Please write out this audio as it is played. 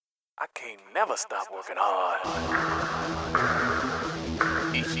team never stop working hard.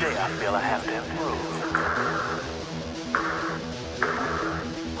 Each day I feel I have to improve.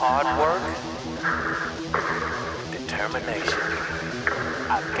 Hard work, determination.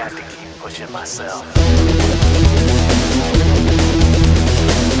 I've got to keep pushing myself.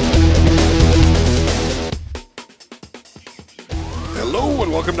 Hello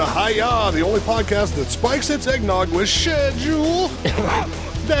and welcome to Hi-Ya, the only podcast that spikes its eggnog with schedule.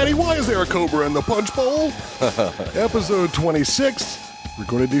 Daddy, why is there a cobra in the punch bowl? Episode 26,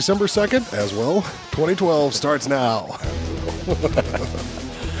 recorded December 2nd, as well. 2012 starts now.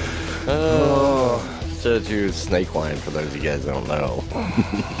 Should use snake wine for those of you guys that don't know.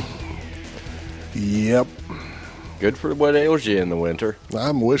 Yep. Good for what ails you in the winter.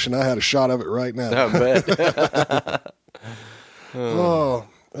 I'm wishing I had a shot of it right now. I bet. Oh,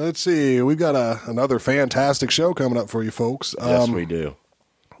 let's see. We've got another fantastic show coming up for you folks. Yes, we do.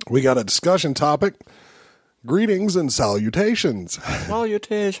 We got a discussion topic, greetings and salutations.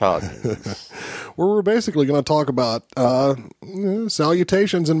 Salutations. Where we're basically going to talk about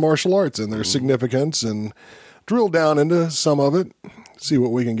salutations in martial arts and their significance and drill down into some of it, see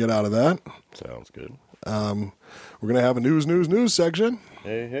what we can get out of that. Sounds good. We're going to have a news section.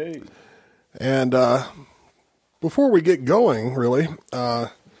 Hey. And before we get going, really,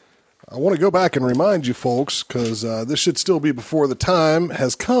 I want to go back and remind you folks, because this should still be before the time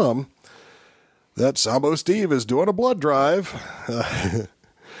has come, that Sambo Steve is doing a blood drive. Are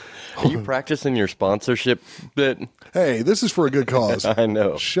you practicing your sponsorship bit? Hey, this is for a good cause. I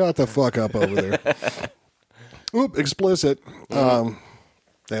know. Shut the fuck up over there. Oop, explicit.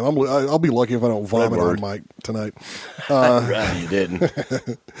 Damn, I'll be lucky if I don't vomit on Mike tonight. You didn't.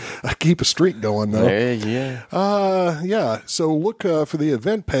 I keep a streak going, though. Yeah. So look for the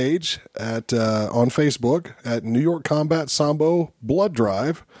event page at on Facebook at New York Combat Sambo Blood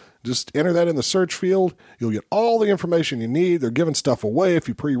Drive. Just enter that in the search field. You'll get all the information you need. They're giving stuff away if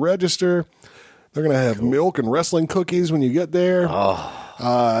you pre-register. They're going to have milk and wrestling cookies when you get there. Yeah.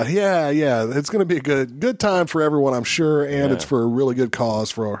 It's going to be a good time for everyone, I'm sure, and it's for a really good cause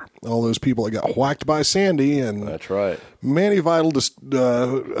for all those people that got whacked by Sandy. And That's right. many vital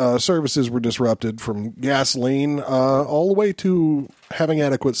services were disrupted, from gasoline all the way to having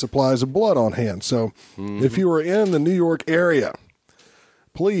adequate supplies of blood on hand. So if you are in the New York area,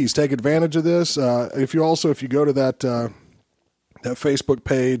 please take advantage of this. If you go to that Facebook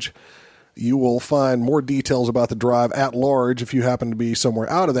page, you will find more details about the drive at large. If you happen to be somewhere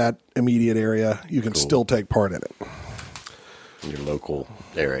out of that immediate area, you can still take part in it. Your local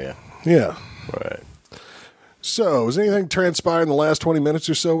area. Yeah. Right. So, has anything transpired in the last 20 minutes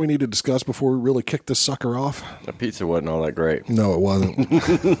or so we need to discuss before we really kick this sucker off? The pizza wasn't all that great. No, it wasn't.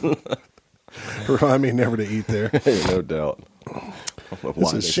 Remind me never to eat there. No doubt.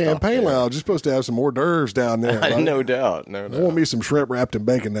 This is Champagne Lounge. You're supposed to have some hors d'oeuvres down there. Right? No doubt. I want me some shrimp wrapped in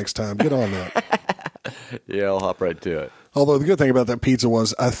bacon next time. Get on that. Yeah, I'll hop right to it. Although the good thing about that pizza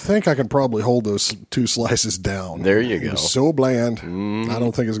was I think I can probably hold those 2 slices down. There you It go. was so bland, I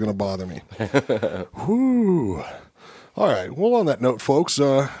don't think it's going to bother me. Whew. All right. Well, on that note, folks,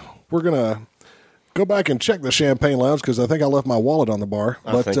 we're going to go back and check the Champagne Lounge because I think I left my wallet on the bar.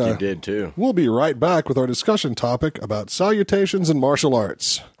 I think you did, too. We'll be right back with our discussion topic about salutations in martial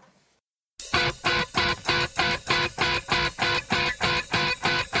arts.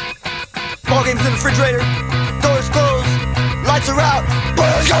 Ball game's in the refrigerator, doors closed, lights are out, but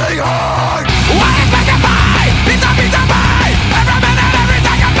it's getting hard! What is back and buy? Pizza, pizza, buy! Every minute, every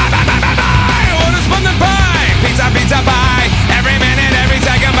second, buy! Order spun the pie! Pizza, pizza, buy! Every minute, every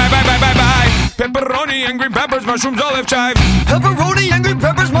second, buy! Pepperoni and green peppers, mushrooms, olive chive. Pepperoni and green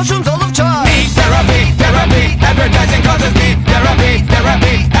peppers, mushrooms, olive chive. Me therapy, therapy, advertising causes me therapy,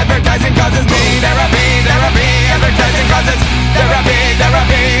 therapy, advertising causes me therapy, therapy, advertising causes therapy,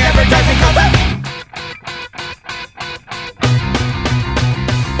 therapy, advertising causes.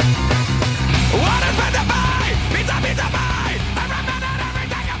 What is meant to buy? Pizza, pizza, buy. Every minute, every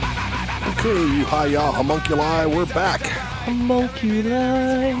second, Okay, you hi-ya homunculi, we're back.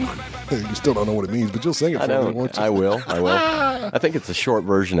 Homunculi. You still don't know what it means, but you'll sing it for me, won't you? I will. I think it's a short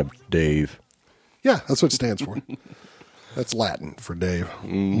version of Dave. Yeah, that's what it stands for. That's Latin for Dave.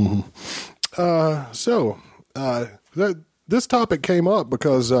 Mm-hmm. This topic came up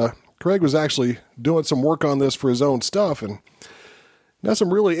because Craig was actually doing some work on this for his own stuff, and that's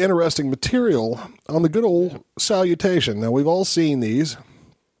some really interesting material on the good old salutation. Now, we've all seen these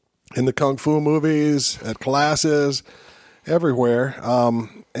in the Kung Fu movies, at classes, everywhere.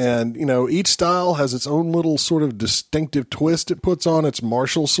 And, you know, each style has its own little sort of distinctive twist it puts on its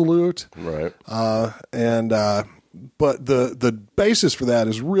martial salute. Right. But the basis for that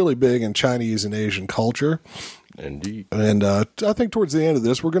is really big in Chinese and Asian culture. Indeed. And I think towards the end of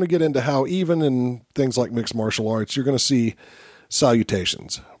this, we're going to get into how even in things like mixed martial arts, you're going to see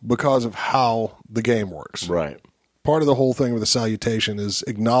salutations because of how the game works. Right. Part of the whole thing with a salutation is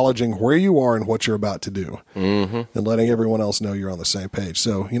acknowledging where you are and what you're about to do, and letting everyone else know you're on the same page.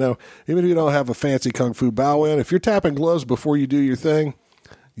 So, even if you don't have a fancy kung fu bow in, if you're tapping gloves before you do your thing,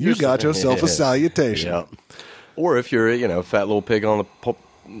 you got yourself a salutation. Yeah. Or if you're, a fat little pig on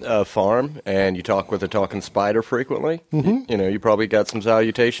the farm and you talk with a talking spider frequently, you probably got some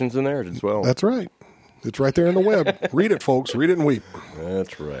salutations in there as well. That's right. It's right there in the web. Read it, folks. Read it and weep.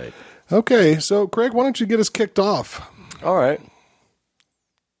 That's right. Okay, so Craig, why don't you get us kicked off? All right.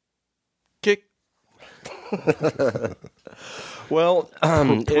 Kick. Well,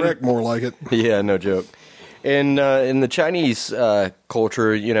 Correct, more like it. Yeah, no joke. In the Chinese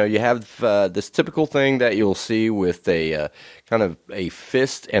culture, you have this typical thing that you'll see with a kind of a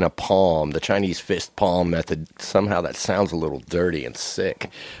fist and a palm, the Chinese fist palm method. Somehow that sounds a little dirty and sick,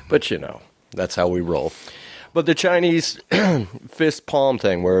 but that's how we roll. But the Chinese fist palm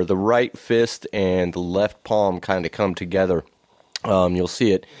thing, where the right fist and the left palm kind of come together, you'll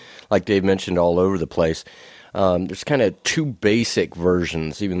see it, like Dave mentioned, all over the place. There's kind of two basic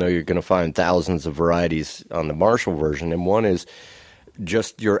versions, even though you're going to find thousands of varieties on the martial version. And one is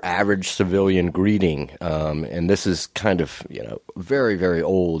just your average civilian greeting. And this is kind of, very, very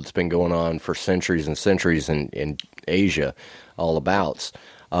old. It's been going on for centuries and centuries in Asia, all abouts,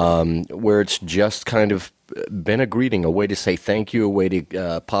 where it's just kind of been a greeting, a way to say thank you, a way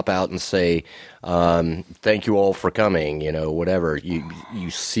to pop out and say thank you all for coming, whatever. You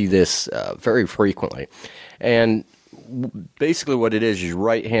see this very frequently. And basically what it is your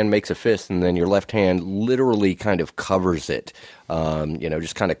right hand makes a fist, and then your left hand literally kind of covers it,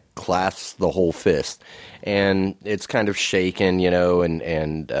 just kind of clasps the whole fist. And it's kind of shaken,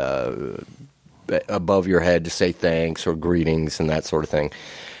 and above your head to say thanks or greetings and that sort of thing.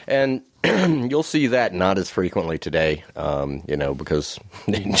 And you'll see that not as frequently today, because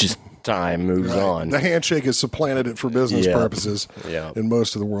just time moves on. The handshake has supplanted it for business purposes in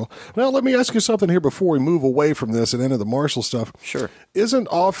most of the world. Now, let me ask you something here before we move away from this and into the martial stuff. Sure. Isn't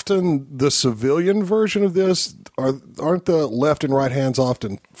often the civilian version of this, aren't the left and right hands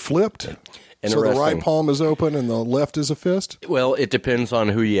often flipped? So the right palm is open and the left is a fist? Well, it depends on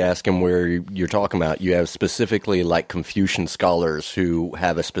who you ask and where you're talking about. You have specifically like Confucian scholars who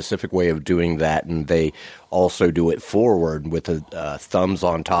have a specific way of doing that, and they also do it forward with the thumbs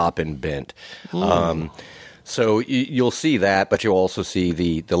on top and bent. So you'll see that, but you'll also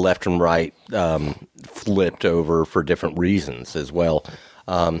see the left and right flipped over for different reasons as well.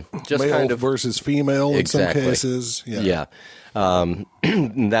 Just Male kind of versus female in some cases. Yeah.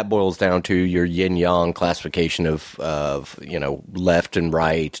 That boils down to your yin-yang classification of left and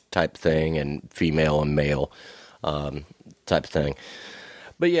right type thing and female and male type of thing.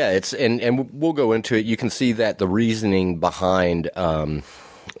 But yeah, it's and we'll go into it. You can see that the reasoning behind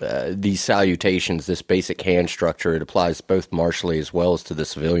these salutations, this basic hand structure, it applies both martially as well as to the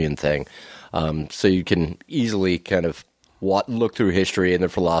civilian thing. So you can easily kind of look through history and the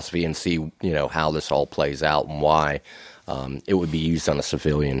philosophy and see how this all plays out and why. It would be used on a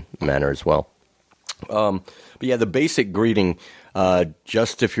civilian manner as well. But yeah, the basic greeting,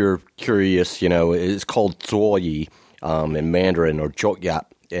 just if you're curious, is called zuoyi in Mandarin or jiuya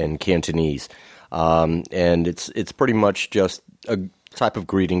in Cantonese. And it's pretty much just a type of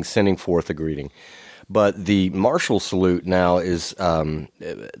greeting, sending forth a greeting. But the martial salute now is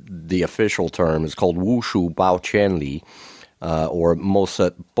the official term is called wushu bao qian li, or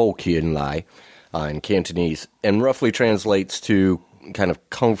mosa bo qian lai. In Cantonese, and roughly translates to kind of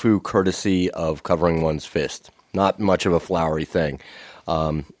kung fu courtesy of covering one's fist. Not much of a flowery thing,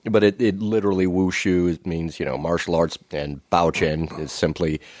 but it literally wushu means martial arts, and bao qian is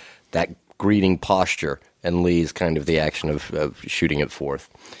simply that greeting posture, and li is kind of the action of shooting it forth.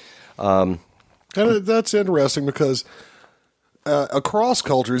 And that's interesting because across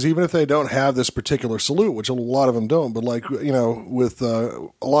cultures, even if they don't have this particular salute, which a lot of them don't, but with a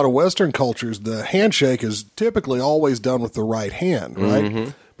lot of Western cultures, the handshake is typically always done with the right hand, right? Mm-hmm.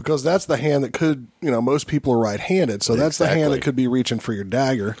 Because that's the hand that could, most people are right-handed, so that's the hand that could be reaching for your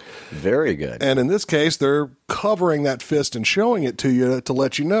dagger. Very good. And in this case, they're covering that fist and showing it to you to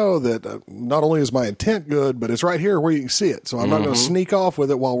let you know that not only is my intent good, but it's right here where you can see it. So I'm not going to sneak off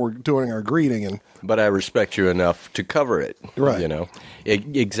with it while we're doing our greeting. But I respect you enough to cover it. Right.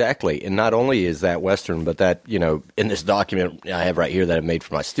 Exactly. And not only is that Western, but that, in this document I have right here that I made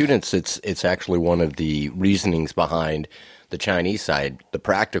for my students, it's actually one of the reasonings behind the Chinese side, the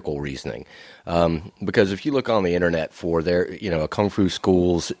practical reasoning. Because if you look on the internet for their, a Kung Fu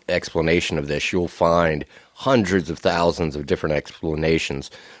school's explanation of this, you'll find hundreds of thousands of different explanations,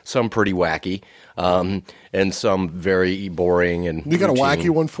 some pretty wacky, and some very boring and You got a routine. wacky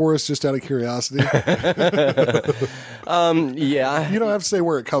one for us, just out of curiosity? Yeah. You don't have to say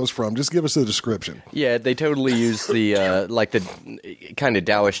where it comes from. Just give us the description. Yeah, they totally use the like the kind of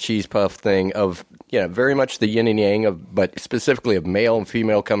Taoist cheese puff thing of very much the yin and yang but specifically of male and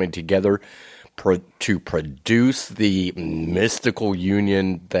female coming together to produce the mystical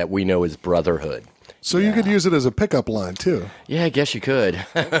union that we know as brotherhood. So you could use it as a pickup line, too. Yeah, I guess you could.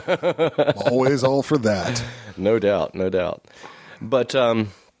 Always all for that. No doubt. But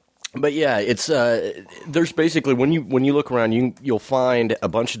yeah, it's there's basically when you look around, you'll find a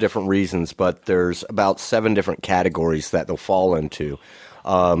bunch of different reasons, but there's about 7 different categories that they'll fall into.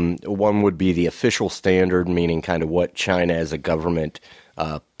 One would be the official standard, meaning kind of what China as a government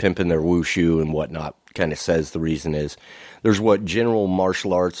pimping their wushu and whatnot kind of says the reason is. There's what general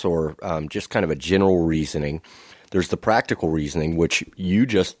martial arts or just kind of a general reasoning. There's the practical reasoning, which you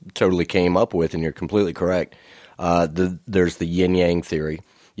just totally came up with, and you're completely correct. There's the yin-yang theory.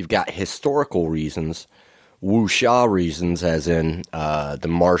 You've got historical reasons, wuxia reasons, as in the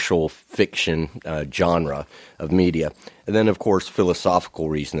martial fiction genre of media. And then, of course, philosophical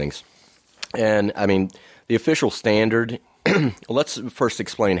reasonings. And, I mean, the official standard, let's first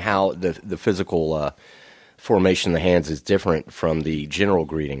explain how the physical formation of the hands is different from the general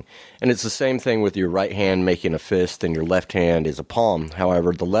greeting. And it's the same thing with your right hand making a fist and your left hand is a palm.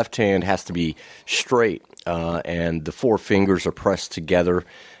 However, the left hand has to be straight and the 4 fingers are pressed together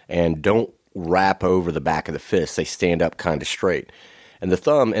and don't wrap over the back of the fist. They stand up kind of straight. And the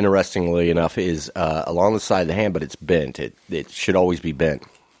thumb, interestingly enough, is along the side of the hand, but it's bent. It should always be bent.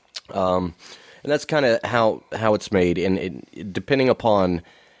 And that's kind of how it's made. And depending upon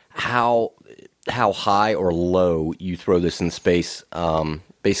how high or low you throw this in space,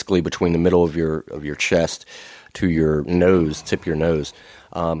 basically between the middle of your chest to your nose, tip of your nose,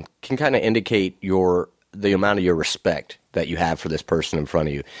 can kind of indicate the amount of your respect that you have for this person in front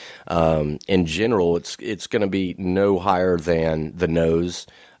of you. In general, it's going to be no higher than the nose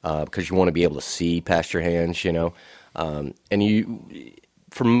because you want to be able to see past your hands, and you.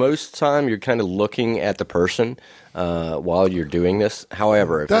 For most time, you're kind of looking at the person while you're doing this.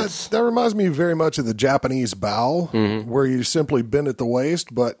 However, that reminds me very much of the Japanese bow, where you simply bend at the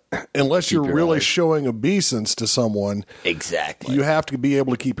waist. But unless you're really showing obeisance to someone, exactly, you have to be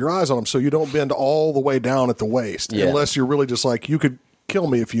able to keep your eyes on them, so you don't bend all the way down at the waist. Yeah. Unless you're really just like, you could kill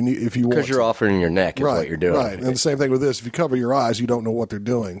me if you want. Because you're offering your neck is what you're doing. Right, and the same thing with this. If you cover your eyes, you don't know what they're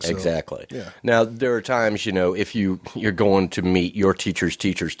doing. So, exactly. Yeah. Now, there are times, if you're going to meet your teacher's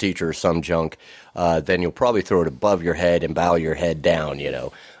teacher's teacher or some junk, then you'll probably throw it above your head and bow your head down,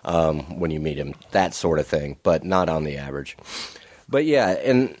 when you meet him, that sort of thing, but not on the average. But yeah,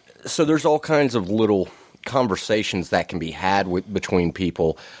 and so there's all kinds of little conversations that can be had between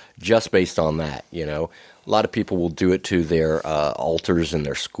people just based on that, A lot of people will do it to their altars in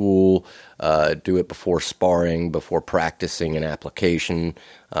their school, do it before sparring, before practicing an application,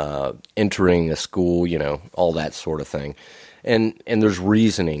 entering a school, all that sort of thing. And there's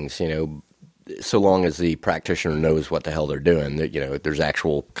reasonings, so long as the practitioner knows what the hell they're doing, that, there's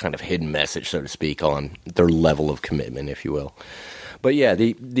actual kind of hidden message, so to speak, on their level of commitment, if you will. But yeah,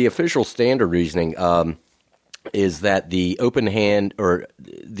 the official standard reasoning is that the open hand or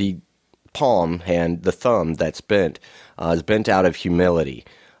the palm hand, the thumb that's bent, is bent out of humility.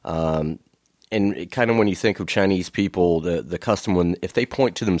 And kind of when you think of Chinese people, the custom if they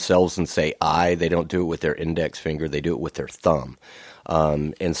point to themselves and say I, they don't do it with their index finger, they do it with their thumb.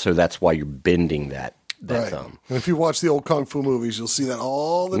 And so that's why you're bending that thumb. And if you watch the old Kung Fu movies, you'll see that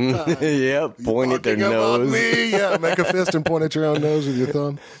all the time. Yeah, point at their nose. Yeah, make a fist and point at your own nose with your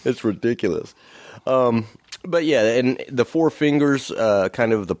thumb. It's ridiculous. But yeah, and the 4 fingers,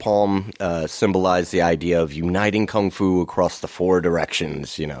 kind of the palm, symbolize the idea of uniting Kung Fu across the 4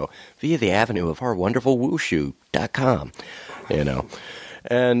 directions, via the avenue of our wonderful wushu.com,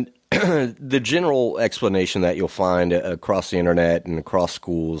 And the general explanation that you'll find across the internet and across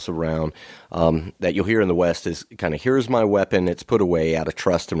schools around that you'll hear in the West is kind of, here's my weapon, it's put away out of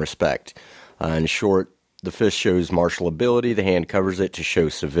trust and respect. In short, the fist shows martial ability, the hand covers it to show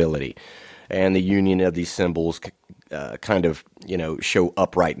civility. And the union of these symbols kind of, show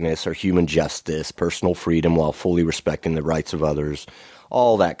uprightness or human justice, personal freedom while fully respecting the rights of others,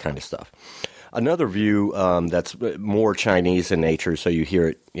 all that kind of stuff. Another view that's more Chinese in nature, so you hear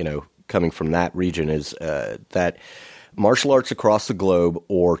it, coming from that region, is that martial arts across the globe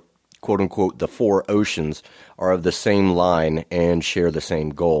or quote unquote, the four oceans are of the same line and share the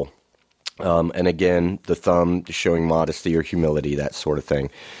same goal. And again, the thumb showing modesty or humility, that sort of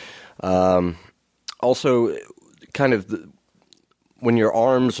thing. Also, kind of when your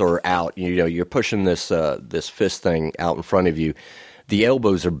arms are out, you're pushing this fist thing out in front of you. The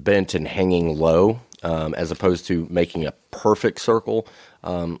elbows are bent and hanging low, as opposed to making a perfect circle.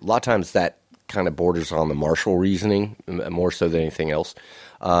 A lot of times that kind of borders on the martial reasoning more so than anything else.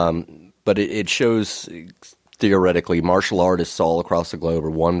 But it shows, theoretically, martial artists all across the globe are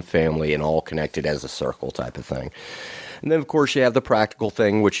one family and all connected as a circle type of thing. And then, of course, you have the practical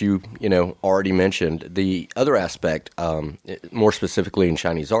thing, which you already mentioned. The other aspect, more specifically in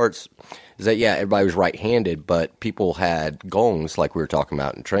Chinese arts, is that, everybody was right-handed, but people had gongs, like we were talking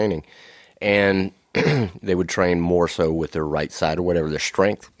about in training, and they would train more so with their right side or whatever their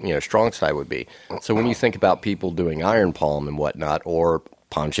strong side would be. So when you think about people doing iron palm and whatnot, or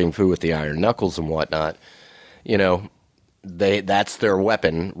punching fu with the iron knuckles and whatnot, that's their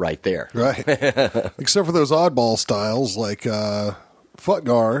weapon right there. Right. Except for those oddball styles like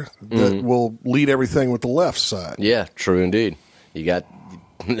Futgar that will lead everything with the left side. Yeah, true indeed. You got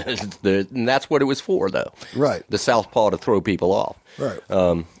and that's what it was for, though. Right. The southpaw to throw people off. Right.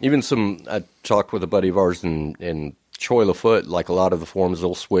 I talked with a buddy of ours in Choi La Foot, like a lot of the forms,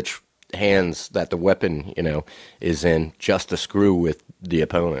 they'll switch hands that the weapon, is in just to screw with the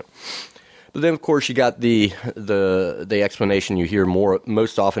opponent. But then, of course, you got the explanation you hear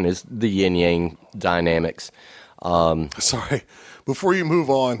most often is the yin-yang dynamics. Sorry. Before you move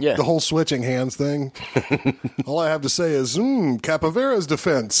on, the whole switching hands thing, all I have to say is, Capavera's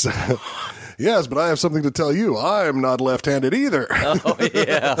defense. Yes, but I have something to tell you. I am not left-handed either. Oh,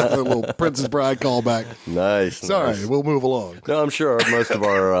 yeah. A little Princess Bride callback. Nice. Sorry, we'll move along. No, I'm sure most of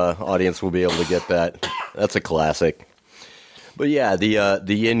our audience will be able to get that. That's a classic. But yeah, the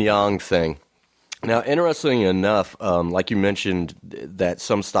yin-yang thing. Now, interestingly enough, like you mentioned, that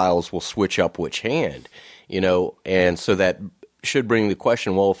some styles will switch up which hand, and so that should bring the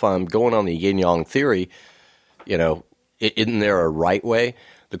question, well, if I'm going on the yin-yang theory, isn't there a right way?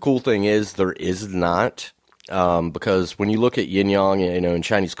 The cool thing is there is not, because when you look at yin-yang, in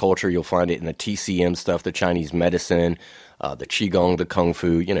Chinese culture, you'll find it in the TCM stuff, the Chinese medicine, the Qigong, the Kung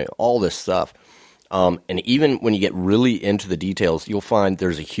Fu, all this stuff. And even when you get really into the details, you'll find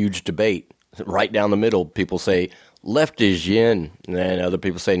there's a huge debate. Right down the middle, people say left is yin, and then other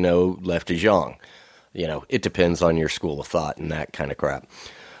people say no, left is yang. It depends on your school of thought and that kind of crap.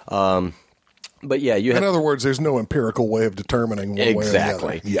 But yeah, in other words, there's no empirical way of determining one way or the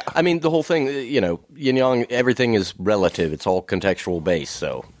other. Yeah. I mean, the whole thing, yin-yang, everything is relative. It's all contextual based.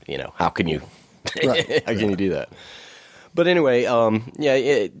 So, how can you, right. how can you do that? But anyway,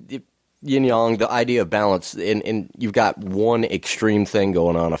 yin-yang, the idea of balance, and you've got one extreme thing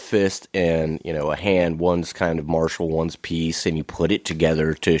going on, a fist and, a hand. One's kind of martial, one's peace, and you put it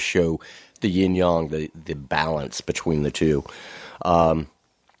together to show the yin-yang, the balance between the two.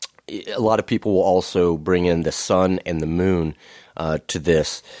 A lot of people will also bring in the sun and the moon to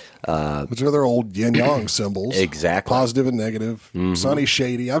this. Which are their old yin-yang symbols. Exactly. Positive and negative. Mm-hmm. Sunny,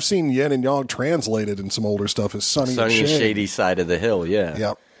 shady. I've seen yin and yang translated in some older stuff as sunny and shady. Shady side of the hill, yeah.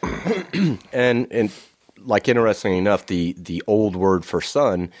 Yep. and like, interestingly enough, the old word for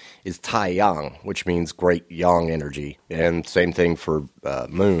sun is Tai Yang, which means great yang energy. And same thing for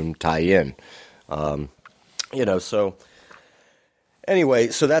moon, Tai Yin. So anyway,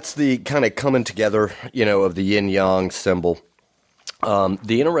 so that's the kind of coming together, of the yin-yang symbol.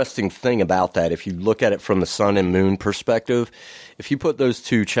 The interesting thing about that, if you look at it from the sun and moon perspective, if you put those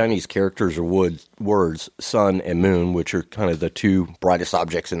two Chinese characters or words, sun and moon, which are kind of the two brightest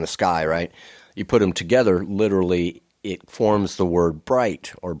objects in the sky, right? You put them together, literally, it forms the word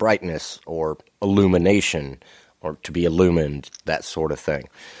bright or brightness or illumination or to be illumined, that sort of thing.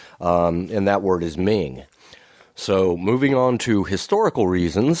 And that word is Ming. So moving on to historical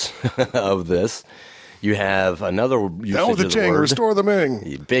reasons of this, you have another usage down with the of the Qing, word. restore the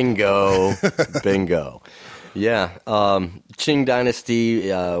Ming. Bingo. Bingo. Yeah. Qing dynasty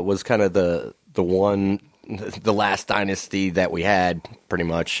was kind of the last dynasty that we had, pretty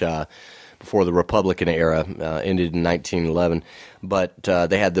much, before the Republican era ended in 1911. But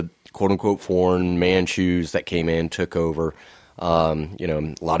they had the quote-unquote foreign Manchus that came in, took over.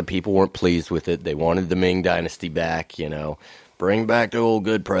 A lot of people weren't pleased with it. They wanted the Ming dynasty back, bring back the old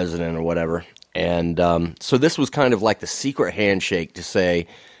good president or whatever. And so this was kind of like the secret handshake to say,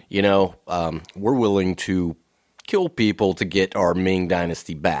 we're willing to kill people to get our Ming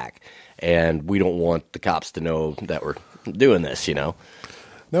dynasty back. And we don't want the cops to know that we're doing this,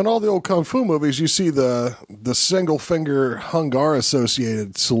 Now, in all the old kung fu movies, you see the single finger hungar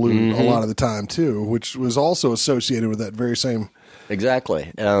associated salute a lot of the time too, which was also associated with that very same.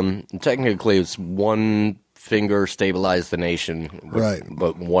 Exactly. Technically, it's one finger stabilize the nation, Right.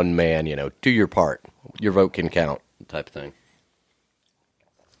 But one man, do your part. Your vote can count, type of thing.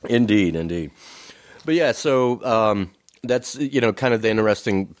 Indeed. But yeah, so that's, kind of the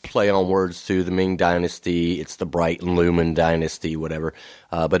interesting play on words too. The Ming Dynasty, it's the Bright and Lumen Dynasty, whatever,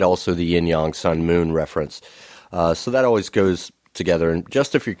 but also the Yin Yang Sun Moon reference. So that always goes together. And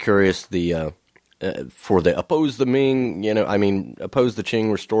just if you're curious, for the oppose the Ming, oppose the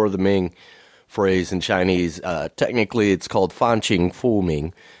Qing, restore the Ming phrase in Chinese, technically it's called Fan Qing Fu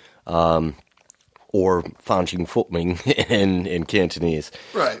Ming, or Fan Qing Fu Ming in Cantonese.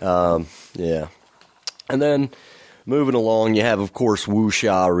 Right. Yeah. And then moving along, you have, of course,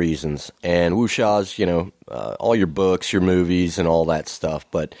 wuxia reasons. And wuxia's, all your books, your movies, and all that stuff.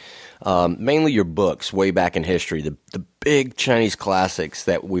 But mainly your books way back in history, the big Chinese classics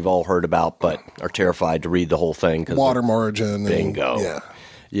that we've all heard about but are terrified to read the whole thing. Water Margin. Bingo. Yeah.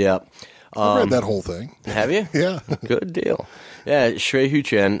 Yep. I read that whole thing. Have you? Yeah. Good deal. Yeah, Shui Hu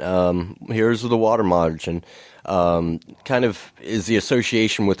Chen, Here's the Water Margin, kind of is the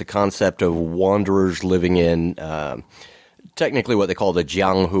association with the concept of wanderers living in technically what they call the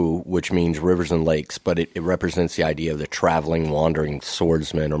Jianghu, which means rivers and lakes, but it represents the idea of the traveling, wandering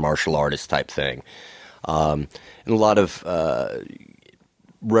swordsman or martial artist type thing. And a lot of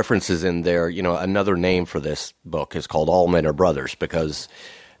references in there. Another name for this book is called All Men Are Brothers, because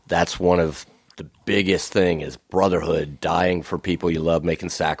that's one of the biggest thing is brotherhood, dying for people you love, making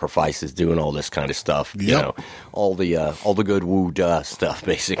sacrifices, doing all this kind of stuff. Yep. All the good woo duh stuff,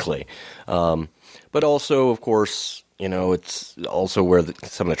 basically. But also, of course, it's also where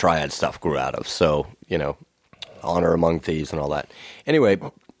some of the triad stuff grew out of. So, honor among thieves and all that. Anyway,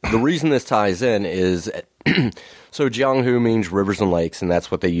 the reason this ties in is so Jianghu means rivers and lakes, and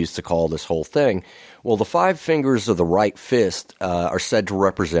that's what they used to call this whole thing. Well, the 5 fingers of the right fist are said to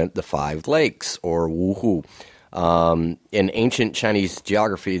represent the 5 lakes, or wuhu. In ancient Chinese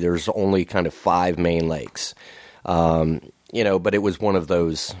geography, there's only kind of 5 main lakes. But it was one of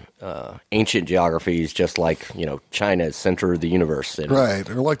those ancient geographies, just like, China is center of the universe. Right.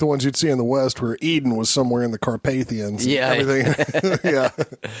 Or like the ones you'd see in the West where Eden was somewhere in the Carpathians. Yeah. Everything. Yeah.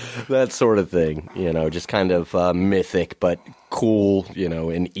 That sort of thing, just kind of mythic, but cool,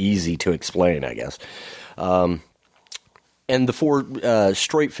 and easy to explain, I guess. And the 4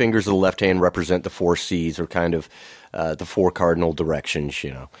 straight fingers of the left hand represent the 4 seas, or kind of the 4 cardinal directions,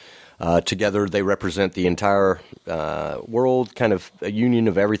 Together, they represent the entire world, kind of a union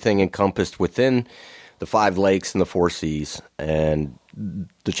of everything encompassed within the 5 lakes and the 4 seas. And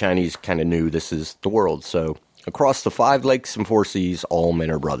the Chinese kind of knew this is the world. So across the 5 lakes and 4 seas, all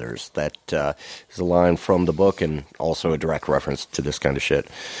men are brothers. That is a line from the book, and also a direct reference to this kind of shit.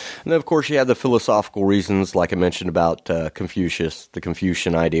 And then, of course, you have the philosophical reasons, like I mentioned about Confucius, the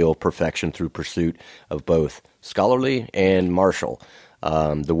Confucian ideal of perfection through pursuit of both scholarly and martial.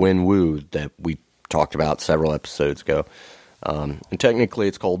 The Wen Wu that we talked about several episodes ago. And technically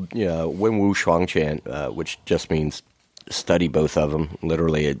it's called Wen Wu Shuangqian, which just means study both of them.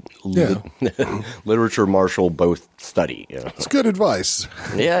 Literally, literature, martial, both study. It's good advice.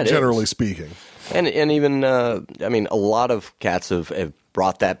 Yeah, generally speaking. And even, a lot of cats have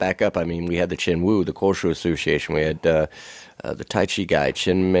brought that back up. I mean, we had the Chen Wu, the Koshu Association. We had the Tai Chi guy,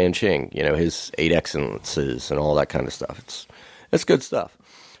 Chen Manqing, his 8 excellences and all that kind of stuff. It's good stuff.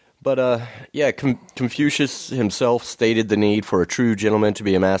 But, Confucius himself stated the need for a true gentleman to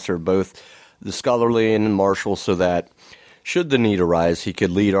be a master of both the scholarly and martial, so that, should the need arise, he could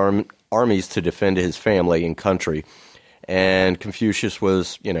lead armies to defend his family and country. And Confucius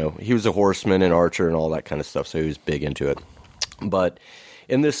was, he was a horseman and archer and all that kind of stuff, so he was big into it. But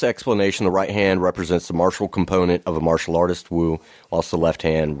in this explanation, the right hand represents the martial component of a martial artist, Wu, whilst the left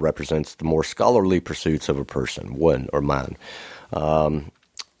hand represents the more scholarly pursuits of a person, Wen or Man. That's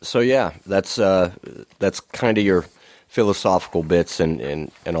kind of your philosophical bits and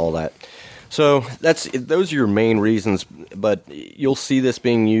all that. So those are your main reasons, but you'll see this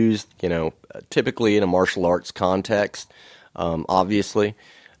being used, typically in a martial arts context, obviously.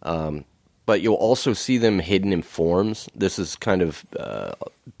 But you'll also see them hidden in forms. This is kind of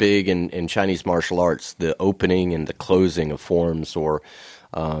big in Chinese martial arts, the opening and the closing of forms, or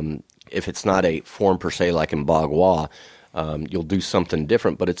if it's not a form per se like in Bagua, you'll do something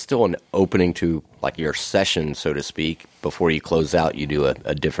different, but it's still an opening to like your session, so to speak. Before you close out, you do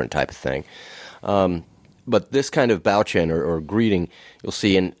a different type of thing. But this kind of Baochen or greeting, you'll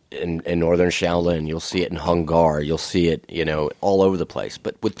see in Northern Shaolin, you'll see it in Hung Gar, you'll see it, all over the place,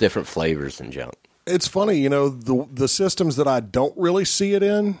 but with different flavors and junk. It's funny, the systems that I don't really see it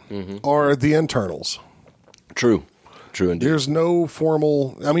in are the internals. True indeed. There's no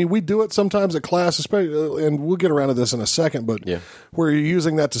formal. I mean, we do it sometimes at class, especially, and we'll get around to this in a second. But where you're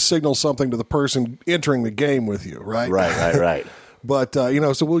using that to signal something to the person entering the game with you, right? Right. But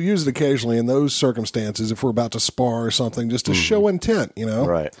so we'll use it occasionally in those circumstances if we're about to spar or something, just to show intent.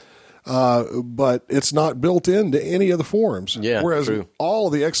 Right. But it's not built into any of the forms. Yeah. Whereas true. all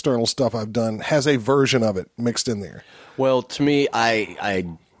of the external stuff I've done has a version of it mixed in there. Well, to me, I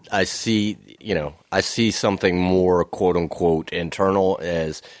see, I see something more quote unquote internal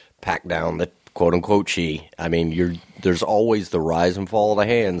as packed down the quote unquote chi. I mean, there's always the rise and fall of the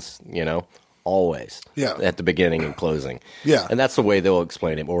hands, always. Yeah. At the beginning and closing. Yeah. And that's the way they'll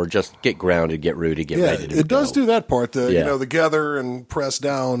explain it. Or just get grounded, get rooted, get ready to it does go. do that part. The gather and press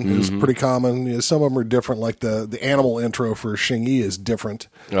down is pretty common. Some of them are different. Like the animal intro for Xing Yi is different.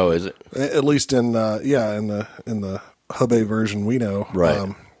 Oh, is it? At least in the Hebei version we know.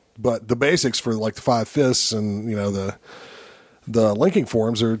 Right. But the basics for like the 5 fists and the linking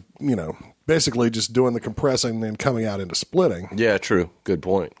forms are basically just doing the compressing and then coming out into splitting. Yeah, true. Good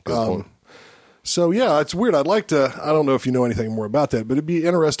point. Good point. So yeah, it's weird. I'd like to. I don't know if you know anything more about that, but it'd be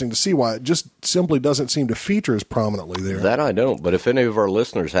interesting to see why it just simply doesn't seem to feature as prominently there. That I don't. But if any of our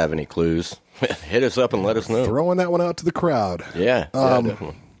listeners have any clues, hit us up and let us know. Throwing that one out to the crowd. Yeah,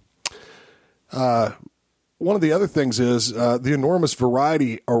 definitely. One of the other things is the enormous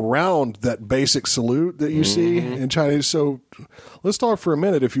variety around that basic salute that you see in Chinese. So let's talk for a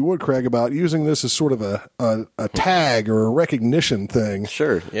minute, if you would, Craig, about using this as sort of a tag or a recognition thing.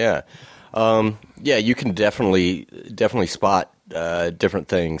 Sure, yeah. You can definitely spot different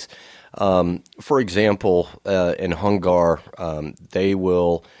things. For example, in Hung Gar, they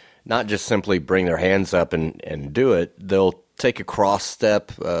will not just simply bring their hands up and do it. They'll take a cross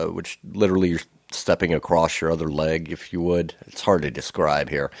step, which literally you're stepping across your other leg, if you would. It's hard to describe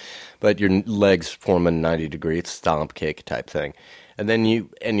here, but your legs form a 90-degree, it's stomp kick type thing. And then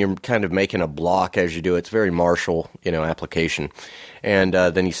you're kind of making a block as you do it. It's very martial, application. And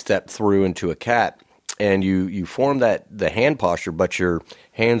then you step through into a cat, and you form the hand posture, but your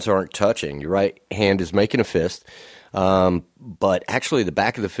hands aren't touching. Your right hand is making a fist, but actually the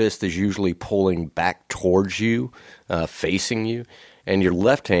back of the fist is usually pulling back towards you, facing you. And your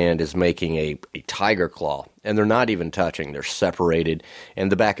left hand is making a tiger claw, and they're not even touching. They're separated,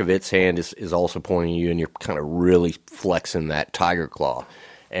 and the back of its hand is also pointing at you, and you're kind of really flexing that tiger claw.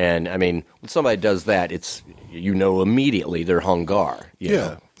 And, I mean, when somebody does that, it's immediately they're Hung Gar. You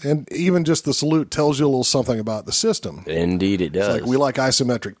know? And even just the salute tells you a little something about the system. Indeed it does. It's like we like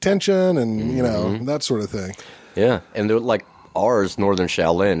isometric tension and, that sort of thing. Yeah, and they're like ours, Northern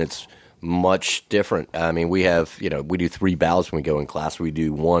Shaolin, it's much different. I mean, we have, we do 3 bows when we go in class. We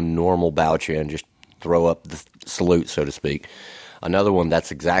do one normal Baochen, just throw up the salute, so to speak. Another one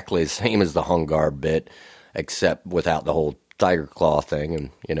that's exactly the same as the Hung Gar bit, except without the whole tiger claw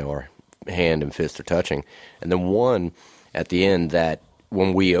thing, and, our hand and fist are touching. And then one at the end that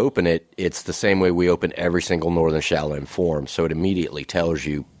when we open it, it's the same way we open every single Northern Shaolin form. So it immediately tells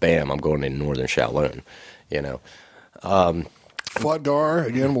you, bam, I'm going in Northern Shaolin, Flat Gar,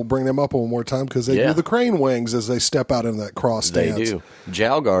 again, we'll bring them up one more time because they do the crane wings as they step out into that cross stance. They do.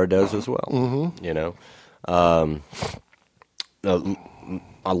 Jiao Gar does as well.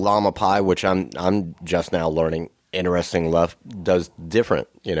 A Lama Pai, which I'm just now learning, interesting enough, does different.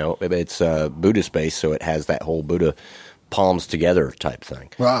 It's Buddhist based, so it has that whole Buddha palms together type thing.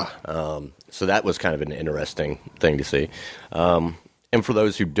 Wow. So that was kind of an interesting thing to see. And for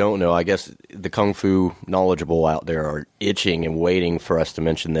those who don't know, I guess the Kung Fu knowledgeable out there are itching and waiting for us to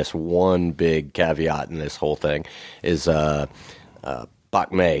mention this one big caveat in this whole thing is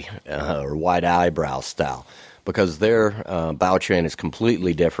Bak Mei, or wide eyebrow style, because their Baochen is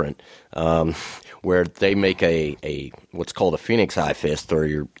completely different, where they make a what's called a phoenix eye fist, or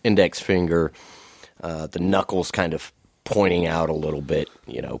your index finger, the knuckles kind of pointing out a little bit,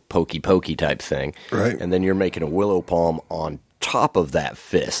 pokey type thing. Right. And then you're making a willow palm on top of that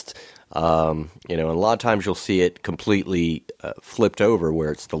fist. And a lot of times you'll see it completely flipped over,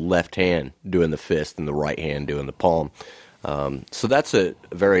 where it's the left hand doing the fist and the right hand doing the palm. So that's a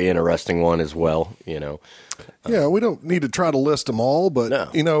very interesting one as well, Yeah, we don't need to try to list them all, but,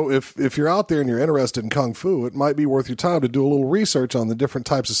 if you're out there and you're interested in Kung Fu, it might be worth your time to do a little research on the different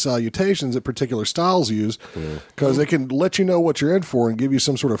types of salutations that particular styles use, because they can let you know what you're in for and give you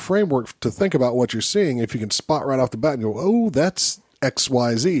some sort of framework to think about what you're seeing. If you can spot right off the bat and go, oh, that's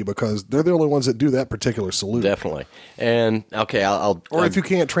XYZ because they're the only ones that do that particular salute. Definitely. And okay, Or if you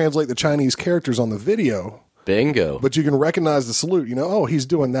can't translate the Chinese characters on the video, bingo. but you can recognize the salute, oh, he's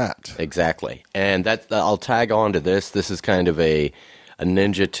doing that. Exactly. And that I'll tag on to this. This is kind of a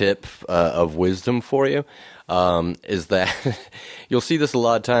ninja tip of wisdom for you. Is that you'll see this a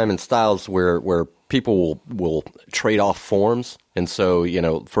lot of time in styles where people will trade off forms. And so,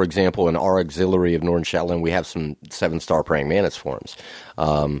 for example, in our auxiliary of Northern Shaolin, we have some 7-star praying mantis forms.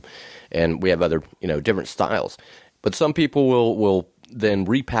 And we have other, different styles. But some people will then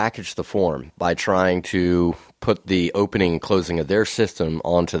repackage the form by trying to put the opening and closing of their system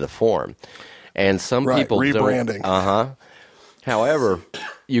onto the form. And some people rebranding. don't. However,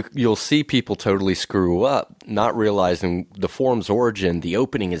 you'll see people totally screw up, not realizing the form's origin. The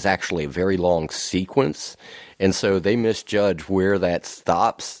opening is actually a very long sequence, and so they misjudge where that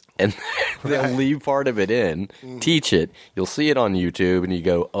stops, and they'll leave part of it in, teach it. You'll see it on YouTube, and you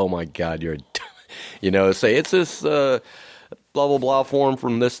go, "Oh my God, say it's this blah blah blah form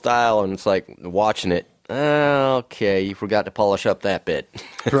from this style," and it's like watching it. Okay, you forgot to polish up that bit.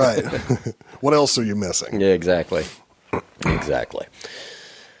 Right. What else are you missing? Yeah, exactly. Exactly.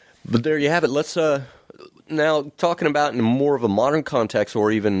 But there you have it. Let's now talking about in more of a modern context or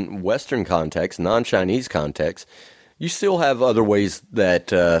even Western context, non-Chinese context, you still have other ways that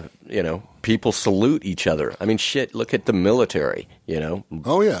people salute each other. I mean, shit, look at the military,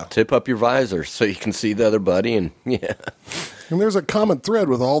 Oh, yeah. Tip up your visor so you can see the other buddy and yeah. And there's a common thread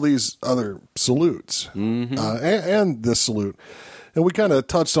with all these other salutes and this salute. And we kind of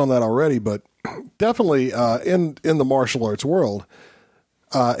touched on that already, but definitely in the martial arts world,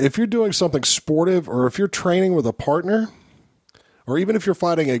 if you're doing something sportive or if you're training with a partner, or even if you're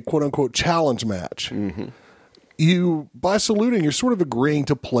fighting a quote-unquote challenge match, by saluting, you're sort of agreeing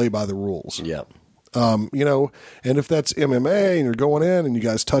to play by the rules. Yeah. And if that's MMA and you're going in and you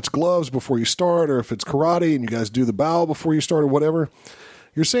guys touch gloves before you start, or if it's karate and you guys do the bow before you start or whatever,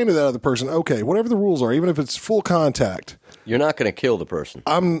 you're saying to that other person, okay, whatever the rules are, even if it's full contact, you're not going to kill the person.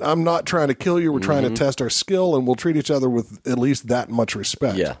 I'm not trying to kill you. We're trying to test our skill, and we'll treat each other with at least that much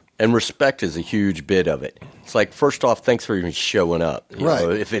respect. Yeah, and respect is a huge bit of it. It's like, first off, thanks for even showing up. Right.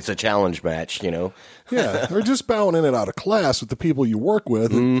 If it's a challenge match, Yeah, or just bowing in and out of class with the people you work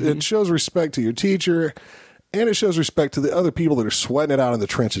with. It shows respect to your teacher, and it shows respect to the other people that are sweating it out in the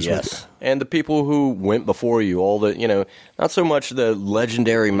trenches with Yes, and the people who went before you, all the, not so much the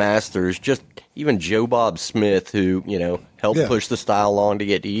legendary masters, just even Joe Bob Smith who, helped push the style along to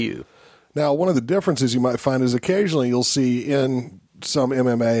get to you. you. Now, one of the differences you might find is occasionally you'll see in some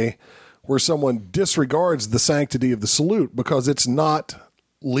MMA where someone disregards the sanctity of the salute because it's not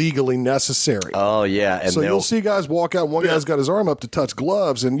legally necessary. Oh, yeah. And so you'll see guys walk out, and one guy's got his arm up to touch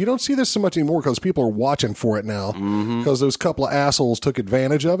gloves, and you don't see this so much anymore because people are watching for it now because those couple of assholes took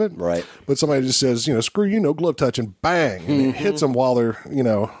advantage of it. Right. But somebody just says, screw you, no glove touching, bang, and it hits them while they're,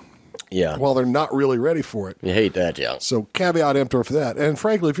 while they're not really ready for it. You hate that, yeah. So caveat emptor for that. And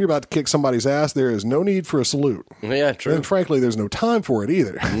frankly, if you're about to kick somebody's ass, there is no need for a salute. Yeah, true. And frankly, there's no time for it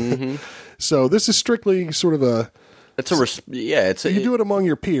either. So this is strictly sort of a... you do it among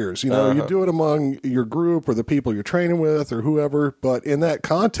your peers, you do it among your group or the people you're training with or whoever. But in that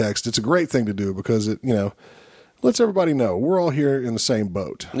context, it's a great thing to do because it, lets everybody know we're all here in the same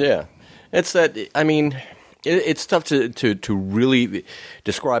boat. Yeah, it's that. I mean, it's tough to really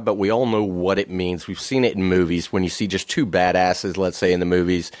describe, but we all know what it means. We've seen it in movies when you see just two badasses, let's say in the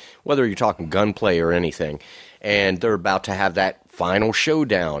movies, whether you're talking gunplay or anything, and they're about to have that final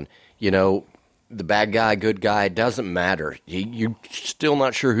showdown. The bad guy, good guy, doesn't matter. You're still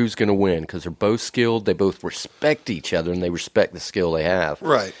not sure who's going to win because they're both skilled. They both respect each other, and they respect the skill they have.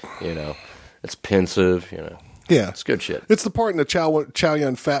 Right. It's pensive, Yeah. It's good shit. It's the part in the Chow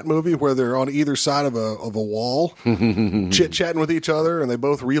Yun Fat movie where they're on either side of a wall, chit-chatting with each other, and they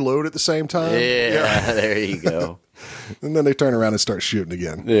both reload at the same time. Yeah. There you go. And then they turn around and start shooting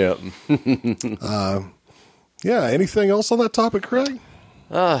again. Yeah. Yeah. Anything else on that topic, Craig?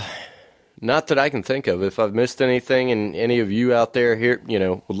 Not that I can think of. If I've missed anything and any of you out there here,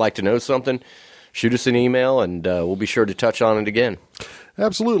 would like to know something, shoot us an email and we'll be sure to touch on it again.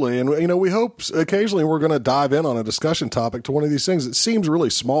 Absolutely. And, we hope occasionally we're going to dive in on a discussion topic to one of these things that seems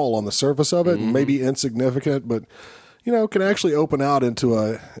really small on the surface of it and maybe insignificant, but, can actually open out into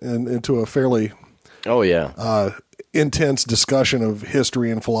a fairly intense discussion of history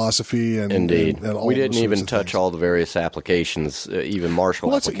and philosophy and Indeed. and all We those didn't sorts even of touch things. all the various applications, even martial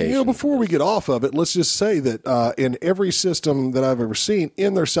Well, applications. before we get off of it, let's just say that in every system that I've ever seen,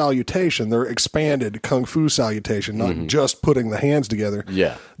 in their salutation, their expanded kung fu salutation, not just putting the hands together.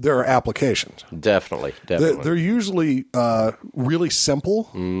 Yeah. There are applications. Definitely. They're usually really simple,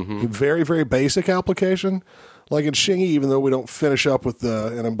 very, very basic application. Like in Shingi, even though we don't finish up with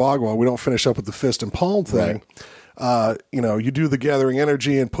in Mbagwa, we don't finish up with the fist and palm thing. You do the gathering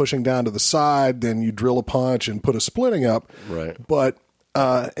energy and pushing down to the side, then you drill a punch and put a splitting up. Right. But,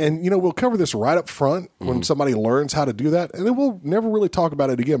 we'll cover this right up front when somebody learns how to do that. And then we'll never really talk about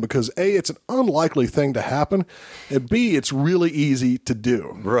it again because A, it's an unlikely thing to happen. And B, it's really easy to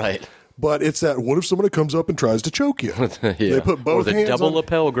do. Right. But it's that, what if somebody comes up and tries to choke you? Yeah. They put both or the hands double on,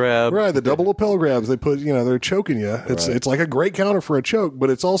 lapel grab. Right, the double lapel grabs. They put, they're choking you. It's like a great counter for a choke,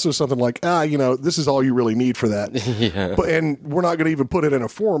 but it's also something like, this is all you really need for that. Yeah. And we're not going to even put it in a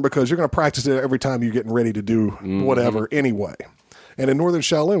form because you're going to practice it every time you're getting ready to do whatever anyway. And in Northern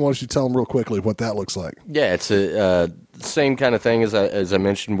Shaolin, why don't you tell them real quickly what that looks like? Yeah, it's a same kind of thing as I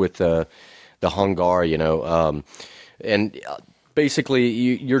mentioned with the Hung Gar, basically,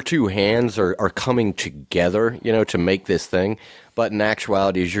 your two hands are coming together, to make this thing. But in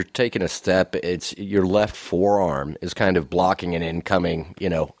actuality, as you're taking a step, it's your left forearm is kind of blocking an incoming,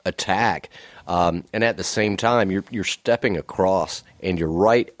 attack. And at the same time, you're stepping across, and your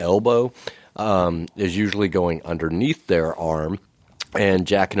right elbow is usually going underneath their arm and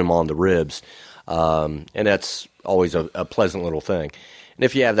jacking them on the ribs. And that's always a pleasant little thing. And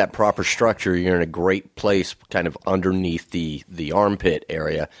if you have that proper structure, you're in a great place kind of underneath the armpit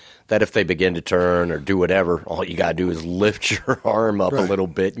area that if they begin to turn or do whatever, all you got to do is lift your arm up a little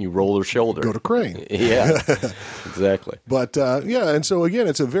bit and you roll their shoulder. Go to crane. Yeah, exactly. But, and so again,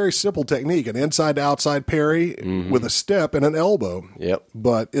 it's a very simple technique, an inside-outside parry with a step and an elbow. Yep.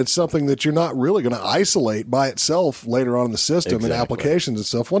 But it's something that you're not really going to isolate by itself later on in the system and Exactly. applications and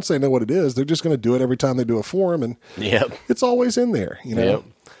stuff. Once they know what it is, they're just going to do it every time they do a form, and Yep. it's always in there, Yep.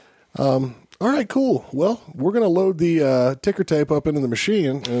 All right, cool. Well, we're going to load the ticker tape up into the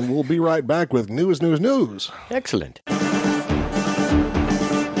machine, and we'll be right back with news. Excellent.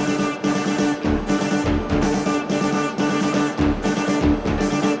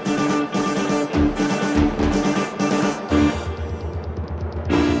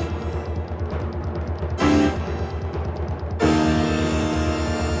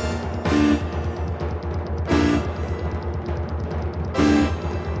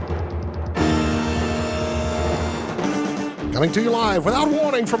 Coming to you live without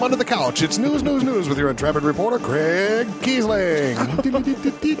warning from under the couch. It's news with your intrepid reporter, Craig Kiesling.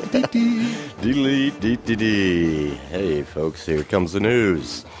 Dee-dee-dee-dee-dee. Hey, folks, here comes the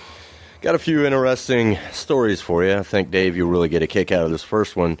news. Got a few interesting stories for you. I think, Dave, you'll really get a kick out of this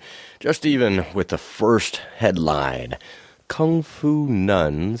first one. Just even with the first headline. Kung Fu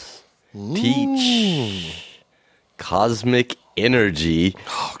nuns teach cosmic energy.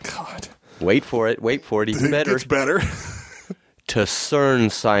 Oh, God. Wait for it, even better. It's better. To CERN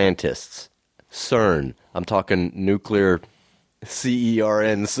scientists. CERN. I'm talking nuclear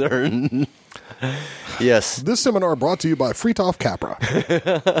CERN, CERN. Yes. This seminar brought to you by Fritjof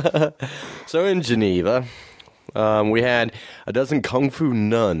Capra. So in Geneva, we had a dozen Kung Fu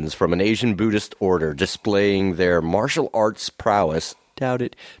nuns from an Asian Buddhist order displaying their martial arts prowess, doubt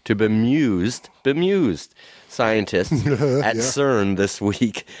it, to bemused scientists at CERN this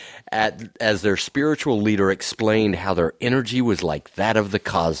week as their spiritual leader explained how their energy was like that of the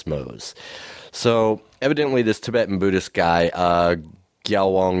cosmos. So evidently this Tibetan Buddhist guy,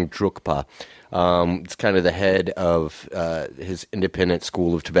 Gyalwang Drukpa, it's kind of the head of his independent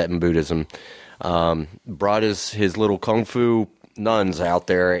school of Tibetan Buddhism, brought his little Kung Fu nuns out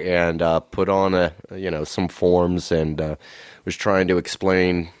there and put on some forms and was trying to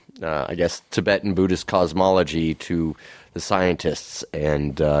explain I guess Tibetan Buddhist cosmology to the scientists,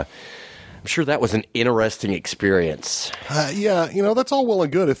 and I'm sure that was an interesting experience. That's all well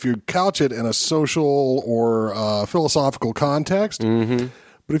and good if you couch it in a social or philosophical context. Mm-hmm.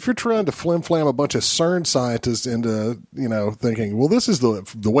 But if you're trying to flim-flam a bunch of CERN scientists into, thinking, well, this is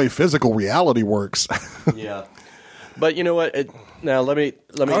the way physical reality works. Yeah. But you know what? Now let me.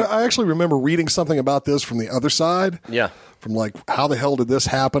 I actually remember reading something about this from the other side. Yeah. from like, how the hell did this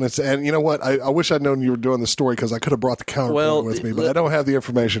happen? And you know what? I wish I'd known you were doing the story because I could have brought the counterpoint with me, but I don't have the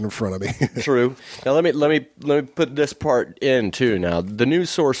information in front of me. True. Now let me put this part in too. Now the news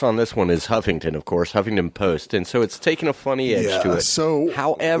source on this one is Huffington, of course, Huffington Post, and so it's taken a funny edge to it. So,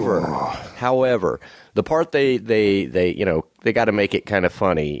 however, the part they got to make it kind of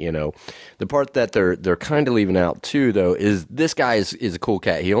funny. The part that they're kind of leaving out too, though, is this guy is a cool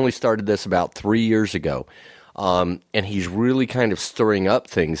cat. He only started this about 3 years ago. And he's really kind of stirring up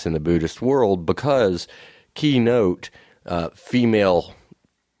things in the Buddhist world because, keynote, female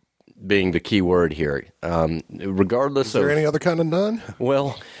being the key word here. Regardless is there any other kind of nun?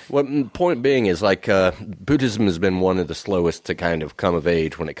 Well, point being is like Buddhism has been one of the slowest to kind of come of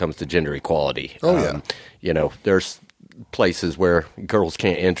age when it comes to gender equality. Oh, yeah. There's places where girls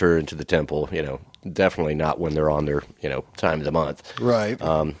can't enter into the temple, definitely not when they're on their, time of the month. Right.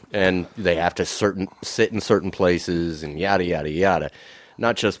 And they have to sit in certain places and yada, yada, yada.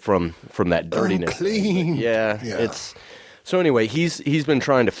 Not just from that dirtiness. Unclean. Yeah. So anyway, he's been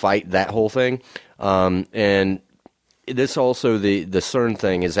trying to fight that whole thing. And this also, the CERN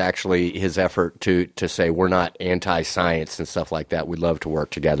thing is actually his effort to say we're not anti-science and stuff like that. We'd love to work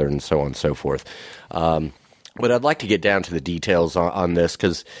together and so on and so forth. But I'd like to get down to the details on this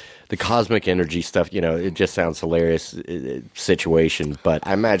because the cosmic energy stuff, it just sounds hilarious situation. But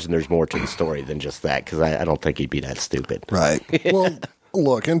I imagine there's more to the story than just that because I don't think he'd be that stupid. Right. Well,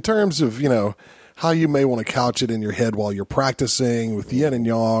 look, in terms of, how you may want to couch it in your head while you're practicing with yin and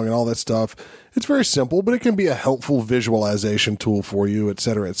yang and all that stuff, it's very simple, but it can be a helpful visualization tool for you, et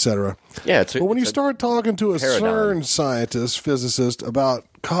cetera, et cetera. Yeah. But when you start talking to a CERN scientist, physicist about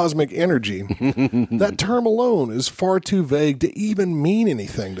cosmic energy, that term alone is far too vague to even mean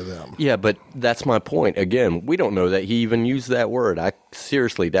anything to them. Yeah, but that's my point. Again, we don't know that he even used that word. I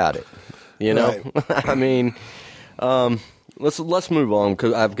seriously doubt it. Right. I mean, let's move on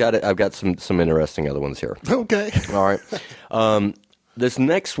because I've got some interesting other ones here. Okay. All right. This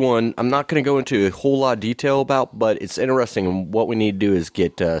next one, I'm not going to go into a whole lot of detail about, but it's interesting. And what we need to do is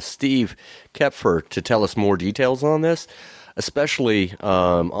get Steve Kepfer to tell us more details on this, especially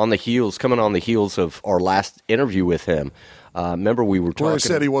coming on the heels of our last interview with him. Remember we were talking... Where he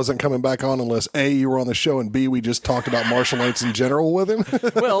said he wasn't coming back on unless A, you were on the show, and B, we just talked about martial arts in general with him?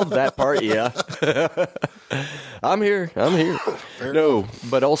 Well, that part, yeah. I'm here. No,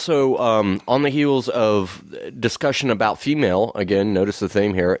 but also on the heels of discussion about female, again, notice the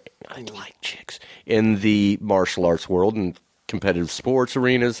theme here, I like chicks, in the martial arts world and competitive sports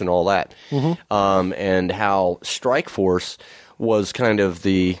arenas and all that, and how Strikeforce was kind of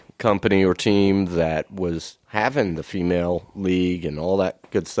the company or team that was having the female league and all that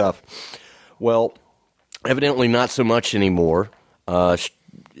good stuff. Well, evidently not so much anymore. Strikeforce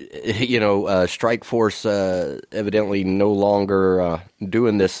evidently no longer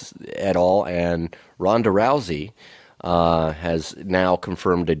doing this at all, and Ronda Rousey has now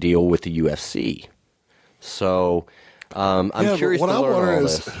confirmed a deal with the UFC. So I'm curious to learn all this. What I'm wondering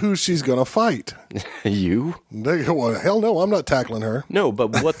is who she's going to fight. You? Well, hell no, I'm not tackling her. No,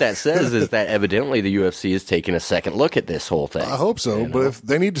 but what that says is that evidently the UFC is taking a second look at this whole thing. I hope so, but if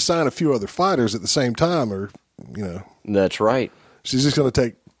they need to sign a few other fighters at the same time, or, That's right. She's just going to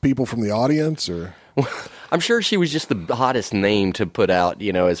take people from the audience, or... I'm sure she was just the hottest name to put out,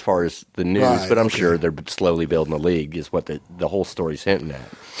 as far as the news, right, but I'm sure they're slowly building the league is what the whole story's hinting at.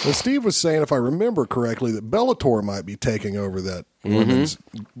 Well, Steve was saying, if I remember correctly, that Bellator might be taking over that women's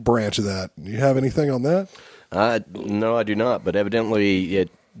branch of that. You have anything on that? No, I do not, but evidently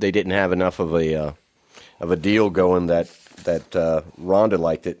they didn't have enough of a deal going that Ronda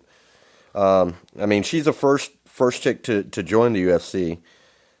liked it. I mean, she's the first chick to join the UFC.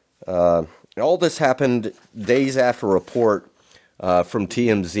 All this happened days after a report from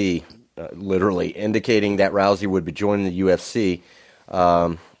TMZ, literally indicating that Rousey would be joining the UFC.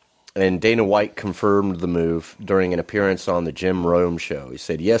 And Dana White confirmed the move during an appearance on the Jim Rome show. He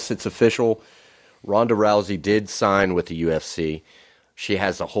said, yes, it's official. Ronda Rousey did sign with the UFC. She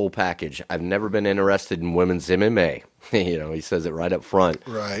has the whole package. I've never been interested in women's MMA. He says it right up front.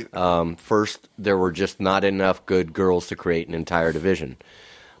 Right. First, there were just not enough good girls to create an entire division.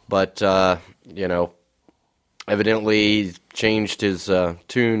 But, evidently changed his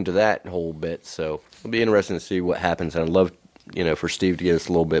tune to that whole bit. So it'll be interesting to see what happens. And I'd love, for Steve to give us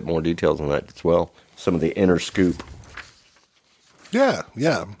a little bit more details on that as well. Some of the inner scoop. Yeah.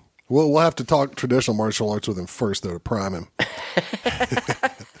 We'll have to talk traditional martial arts with him first, though, to prime him.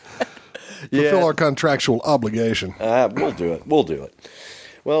 Fulfill our contractual obligation. We'll do it.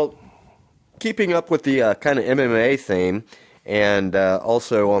 Well, keeping up with the kind of MMA theme, and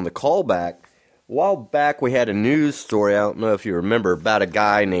also on the callback, while back, we had a news story, I don't know if you remember, about a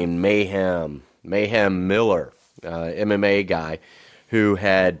guy named Mayhem Miller, MMA guy, who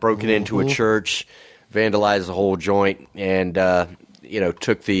had broken into a church, vandalized the whole joint, and,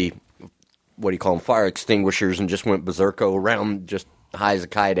 took the, what do you call them, fire extinguishers and just went berserko around, just high as a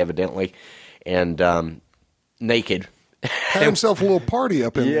kite, evidently, and naked. Had himself a little party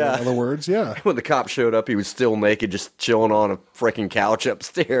up in there, in other words, yeah. When the cops showed up, he was still naked, just chilling on a freaking couch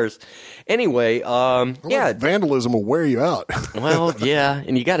upstairs. Anyway, vandalism will wear you out. Well, yeah,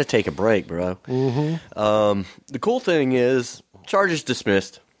 and you got to take a break, bro. Mm-hmm. The cool thing is, charges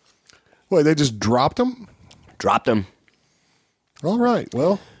dismissed. Wait, they just dropped him? Dropped him. All right,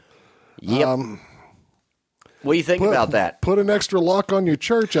 well. Yep. What do you think about that? Put an extra lock on your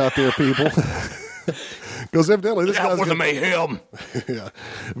church out there, people. Because evidently this guy's the mayhem. Yeah,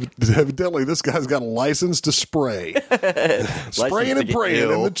 evidently this guy's got a license to spray, spraying and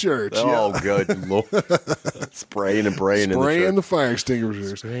praying in the church. Oh, good Lord! Spraying and praying in the church. Spraying the fire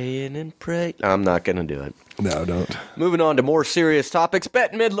extinguishers. Spraying and praying. I'm not going to do it. No, don't. Moving on to more serious topics.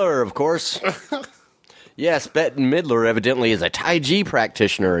 Bette Midler, of course. Yes, Bette Midler evidently is a Tai Chi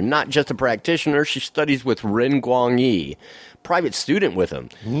practitioner, and not just a practitioner. She studies with Ren Guangyi, private student with him.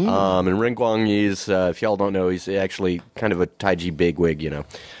 And Ren Guangyi is, if y'all don't know, he's actually kind of a Tai Chi bigwig,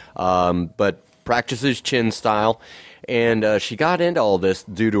 but practices Chin style. And she got into all this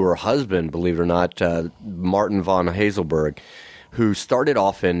due to her husband, believe it or not, Martin von Hazelberg, who started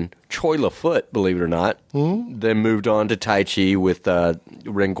off in Choi La Foot, believe it or not, then moved on to Tai Chi with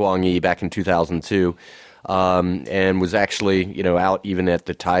Ren Guangyi back in 2002. And was actually, out even at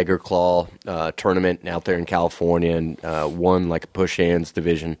the Tiger Claw tournament out there in California and won like a push hands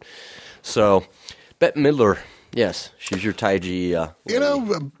division. So, Bette Midler, yes, she's your Tai Chi.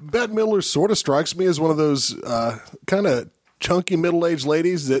 Bette Midler sort of strikes me as one of those kind of chunky middle-aged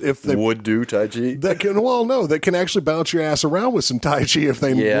ladies that if they would do Tai Chi, that can actually bounce your ass around with some Tai Chi if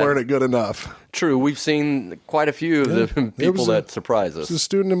they learn it good enough. True, we've seen quite a few of the people that surprise us. There's a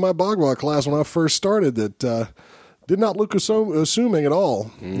student in my Bagua class when I first started that did not look assuming at all.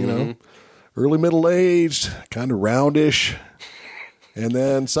 Early middle-aged, kind of roundish, and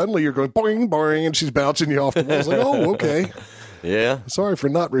then suddenly you're going boing boing, and she's bouncing you off the wall. I was like, oh, okay. Yeah. Sorry for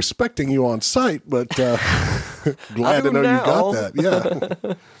not respecting you on sight, but glad to know you got that.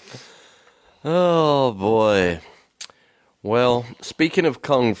 Yeah. Oh, boy. Well, speaking of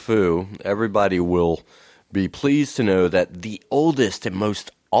Kung Fu, everybody will be pleased to know that the oldest and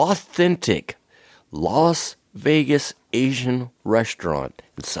most authentic Las Vegas Asian restaurant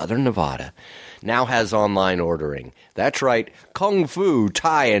in Southern Nevada now has online ordering. That's right, Kung Fu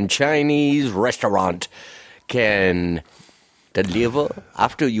Thai and Chinese restaurant can deliver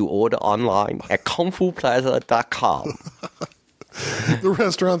after you order online at kungfuplaza.com. The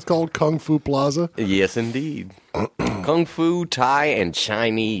restaurant's called Kung Fu Plaza? Yes, indeed. Kung Fu Thai and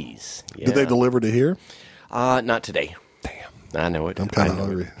Chinese. Yeah. Did they deliver to here? Not today. Damn. I know it. I'm kind of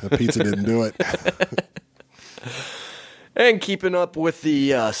hungry. The pizza didn't do it. And keeping up with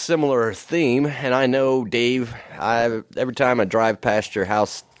the similar theme, and I know, Dave, every time I drive past your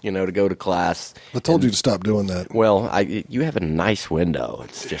house, to go to class. I told you to stop doing that. Well, you have a nice window.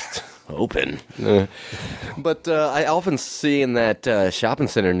 It's just open. But I often see in that shopping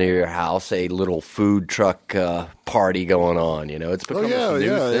center near your house a little food truck party going on. It's become a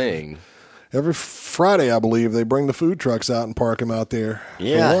new thing. Every Friday, I believe, they bring the food trucks out and park them out there for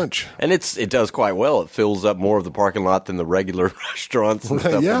lunch. And it does quite well. It fills up more of the parking lot than the regular restaurants and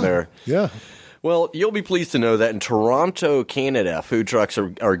stuff in there. Yeah. Well, you'll be pleased to know that in Toronto, Canada, food trucks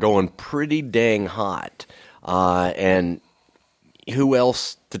are going pretty dang hot. And who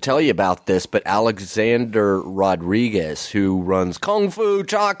else to tell you about this but Alexander Rodriguez, who runs Kung Fu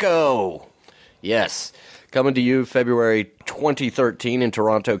Taco. Yes. Coming to you February 2013 in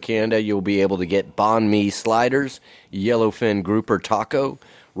Toronto, Canada, you'll be able to get banh mi sliders, yellowfin grouper taco,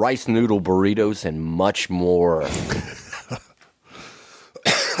 rice noodle burritos, and much more.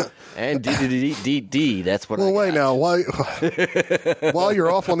 And D, that's what I got. Well, wait now. While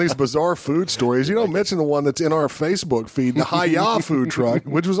you're off on these bizarre food stories, you don't mention the one that's in our Facebook feed, the Hi-Ya food truck,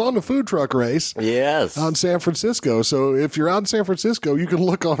 which was on the food truck race. Yes. Out in San Francisco. So if you're out in San Francisco, you can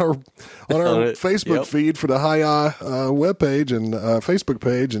look on our Facebook feed for the Hi-Ya webpage and Facebook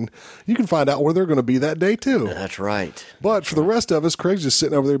page, and you can find out where they're going to be that day, too. That's right. But for the rest of us, Craig's just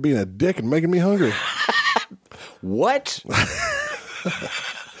sitting over there being a dick and making me hungry. What?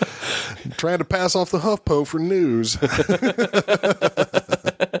 Trying to pass off the HuffPo for news. The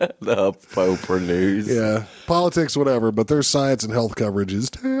HuffPo for news. Yeah. Politics, whatever, but their science and health coverage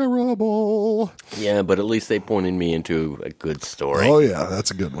is terrible. Yeah, but at least they pointed me into a good story. Oh, yeah. That's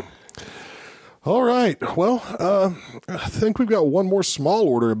a good one. All right. Well, I think we've got one more small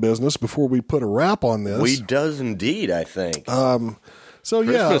order of business before we put a wrap on this. We does indeed, I think. So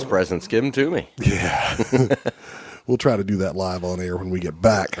Christmas yeah, presents, give them to me. yeah. We'll try to do that live on air when we get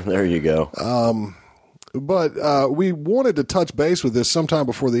back. There you go. But we wanted to touch base with this sometime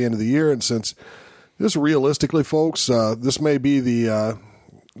before the end of the year, and since this realistically, folks, this may be the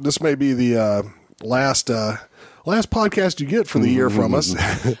last podcast you get for the year from us.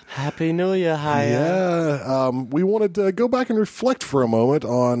 Happy New Year, Hiya. Yeah, we wanted to go back and reflect for a moment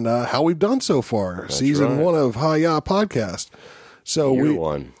on how we've done so far. Season right. 1 of Hiya Podcast. So Year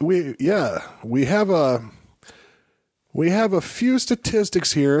one. we have a few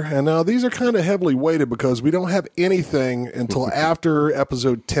statistics here, and now these are kind of heavily weighted because we don't have anything until after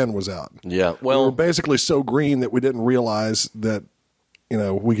episode 10 was out. Yeah, We were well, basically so green that we didn't realize that,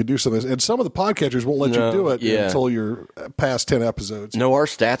 we could do something. And some of the podcatchers won't let you do it until you're past 10 episodes. no, our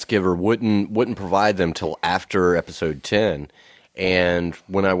stats giver wouldn't provide them till after episode 10. And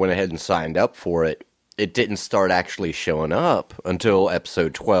when I went ahead and signed up for it, it didn't start actually showing up until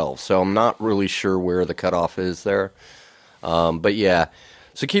episode 12. So I'm not really sure where the cutoff is there. But yeah,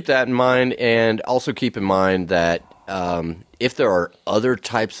 so keep that in mind, and also keep in mind that if there are other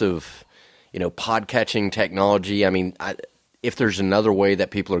types of, podcatching technology, I mean, if there's another way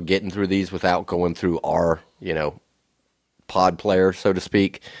that people are getting through these without going through our, pod player, so to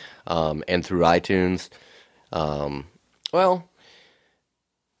speak, and through iTunes, well,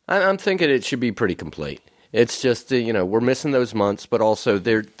 I'm thinking it should be pretty complete. It's just, we're missing those months, but also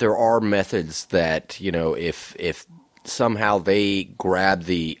there are methods that, if somehow they grab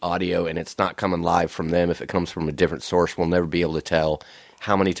the audio and it's not coming live from them, if it comes from a different source, we'll never be able to tell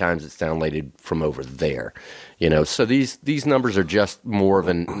how many times it's downloaded from over there. So these numbers are just more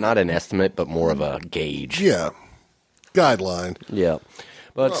of not an estimate, but more of a gauge. Yeah. Guideline. Yeah.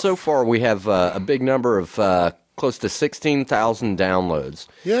 But so far we have a big number of close to 16,000 downloads.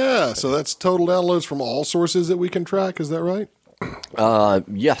 Yeah, so that's total downloads from all sources that we can track. Is that right?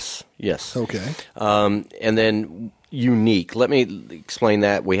 Yes. Okay. And then unique. Let me explain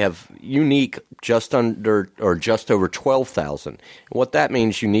that. We have unique just under or just over 12,000. What that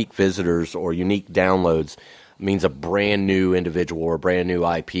means, unique visitors or unique downloads, means a brand new individual or a brand new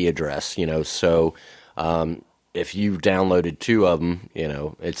IP address. So if you've downloaded 2 of them,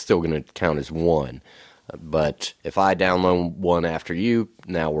 it's still going to count as 1. But if I download one after you,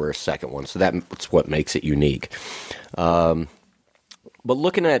 now we're a second one. So that's what makes it unique. But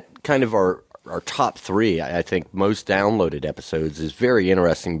looking at kind of our top 3, I think most downloaded episodes is very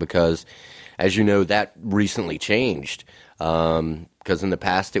interesting because, as you know, that recently changed. Because in the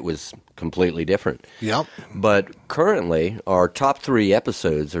past it was completely different. Yep. But currently, our top 3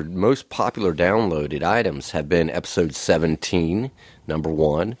 episodes, or most popular downloaded items, have been episode 17, number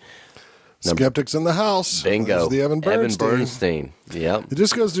 1. Skeptics in the house. Bingo. That's the Evan Bernstein. Evan Bernstein. Yep. It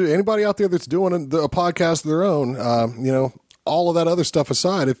just goes to anybody out there that's doing a podcast of their own. All of that other stuff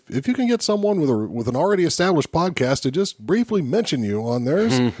aside, if you can get someone with an already established podcast to just briefly mention you on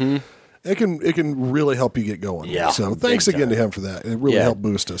theirs, it can really help you get going. Yeah, So thanks big again time. to him for that. It really helped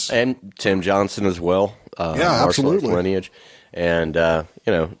boost us. And Tim Johnson as well. Yeah, absolutely. Martial Arts Lineage. And,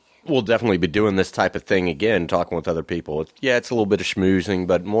 we'll definitely be doing this type of thing again, talking with other people. It's a little bit of schmoozing,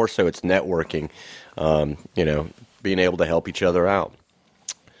 but more so it's networking, being able to help each other out.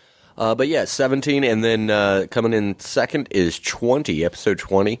 But yeah, 17, and then coming in second is 20, episode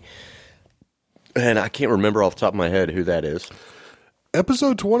 20. And I can't remember off the top of my head who that is.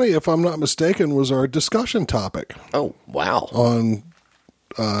 Episode 20, if I'm not mistaken, was our discussion topic Oh, wow. on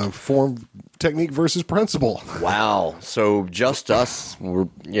form, technique versus principle. Wow. So just us were,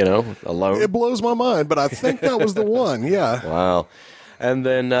 alone. It blows my mind, but I think that was the one. Yeah. Wow. And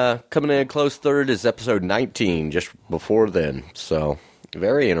then coming in close third is episode 19, just before then. So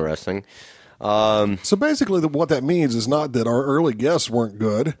very interesting. So basically, what that means is not that our early guests weren't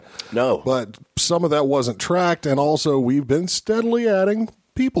good. No. But some of that wasn't tracked, and also we've been steadily adding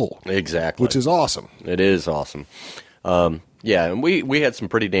people. Exactly. Which is awesome. It is awesome. Yeah, and we had some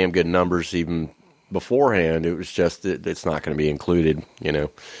pretty damn good numbers even beforehand. It was just it's not going to be included,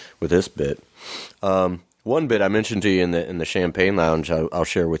 with this bit. One bit I mentioned to you in the Champagne Lounge, I'll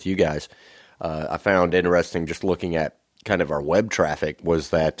share with you guys. I found interesting just looking at kind of our web traffic was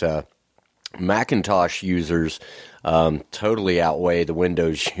that Macintosh users totally outweigh the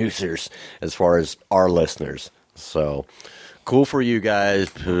Windows users as far as our listeners. So cool for you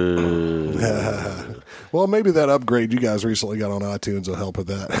guys. Well, maybe that upgrade you guys recently got on iTunes will help with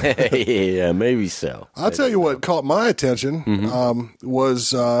that. Yeah, maybe so. I'll tell you what caught my attention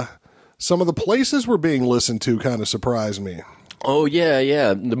was some of the places we're being listened to kind of surprised me. Oh,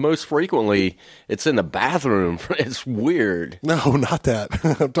 yeah. The most frequently, it's in the bathroom. It's weird. No, not that.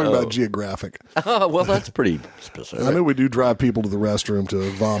 I'm talking about geographic. Oh, well, that's pretty specific. I know we do drive people to the restroom to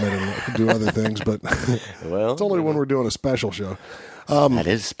vomit and do other things, but Well, it's only when we're doing a special show. that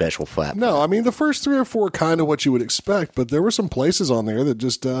is special flap. No, I mean, the first 3 or 4 kind of what you would expect, but there were some places on there that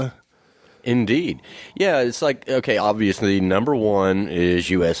just, Indeed. Yeah, it's like, okay, obviously, number one is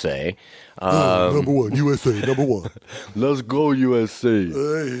USA. number one, USA, number one. Let's go, USA.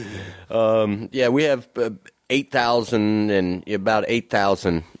 Hey. Yeah, we have 8,000 and about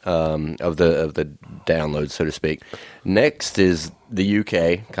 8,000 of the downloads, so to speak. Next is the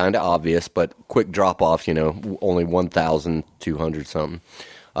UK, kind of obvious, but quick drop off. Only 1,200 something.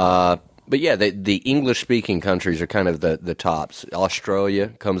 But yeah, the English speaking countries are kind of the tops. Australia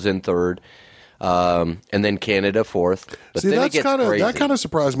comes in third. And then Canada fourth. But See, then that's it gets crazy. that kind of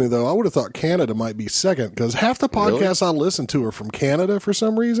surprised me though. I would have thought Canada might be second because half the podcasts I listen to are from Canada for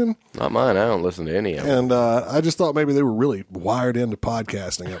some reason, Not mine. I don't listen to any of them. and I just thought maybe they were really wired into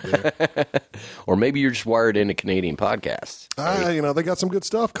podcasting up there. Or maybe you're just wired into Canadian podcasts. They got some good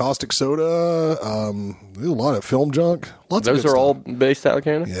stuff. Caustic Soda, there's a lot of film junk. Lots of Those good are stuff. all based out of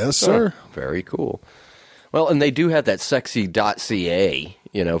Canada? Yes, sir. Oh, very cool. Well, and they do have that sexy.ca,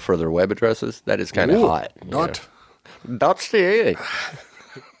 for their web addresses. That is kind of Ooh, hot. .ca. .ca.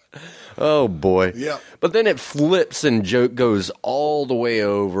 Oh, boy. Yeah. But then it flips and goes all the way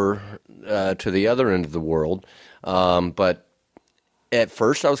over to the other end of the world. But at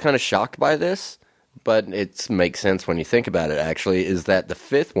first I was kind of shocked by this, but it makes sense when you think about it, actually, is that the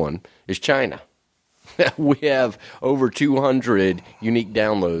fifth one is China. We have over 200 unique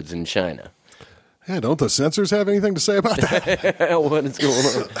downloads in China. Yeah, don't the censors have anything to say about that? What is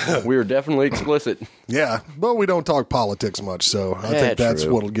going on? We are definitely explicit. Yeah, but we don't talk politics much, so I Yeah, think that's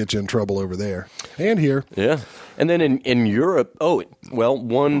true. what'll get you in trouble over there and here. Yeah. And then in Europe,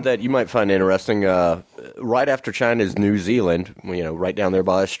 one that you might find interesting, right after China is New Zealand, right down there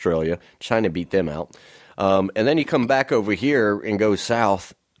by Australia. China beat them out. And then you come back over here and go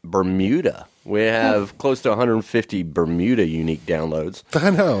south, Bermuda. We have close to 150 Bermuda unique downloads. I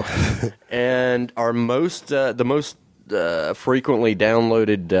know. And our the most frequently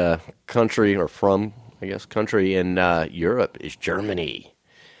downloaded country in Europe is Germany.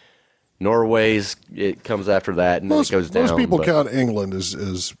 Norway's, it comes after that, and then it goes down. Most people but- count England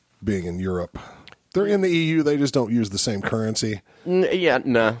as being in Europe. They're in the EU. They just don't use the same currency. Yeah,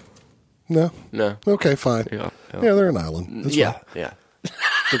 no. No. Okay, fine. Yeah. Yeah, they're an island. That's Yeah, fine. yeah.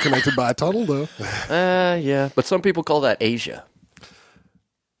 They're connected by a tunnel, though. Yeah. But some people call that Asia.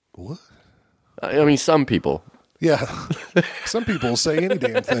 What? I mean, some people. Yeah. Some people say any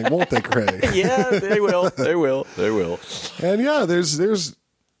damn thing, won't they, Craig? Yeah, they will. They will. And yeah, there's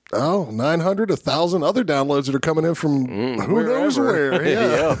 900, 1,000 other downloads that are coming in from who knows where.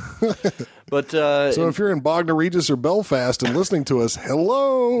 Yeah. But So if you're in Bognor Regis or Belfast and listening to us,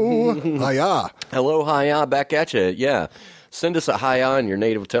 hello. Hiya. hello, hiya, back at you. Yeah. Send us a hiya in your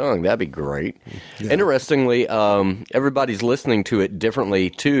native tongue. That'd be great. Yeah. Interestingly, everybody's listening to it differently,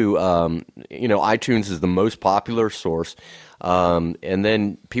 too. iTunes is the most popular source. And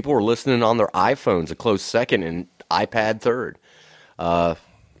then people are listening on their iPhones, a close second, and iPad third.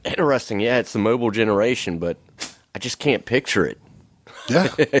 Interesting. Yeah, it's the mobile generation, but I just can't picture it. Yeah.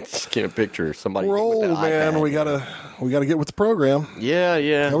 I just can't picture somebody. We're with old, the man. iPad. We gotta get with the program. Yeah.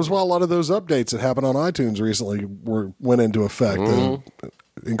 That was why a lot of those updates that happened on iTunes recently went into effect.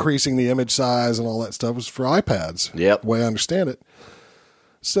 Increasing the image size and all that stuff was for iPads. Yep. The way I understand it.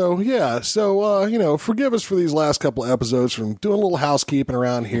 So, yeah. So, forgive us for these last couple of episodes from doing a little housekeeping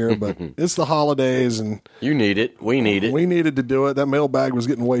around here, but it's the holidays and You need it. We need it. we needed to do it. That mailbag was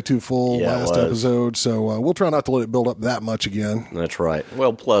getting way too full Yeah, it last was. episode. So, we'll try not to let it build up that much again. That's right.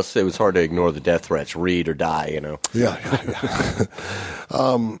 Well, plus it was hard to ignore the death threats. Read or die, Yeah.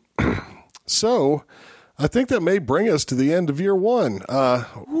 So, I think that may bring us to the end of year one.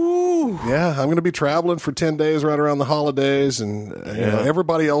 Yeah, I'm going to be traveling for 10 days right around the holidays, and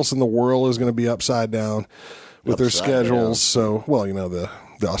everybody else in the world is going to be upside down with their Upside schedules. So, well, the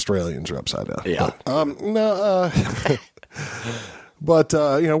Australians are upside down. Yeah. But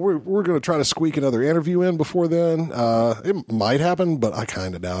we're going to try to squeak another interview in before then. It might happen, but I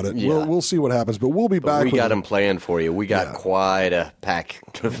kind of doubt it. Yeah. We'll see what happens. But we'll be back. We got them planned for you. We got quite a pack.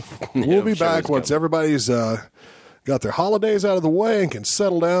 We'll be back once everybody's got their holidays out of the way and can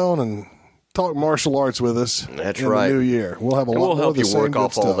settle down and talk martial arts with us. That's in right. the new year. We'll have a lot We'll more help of the you same work good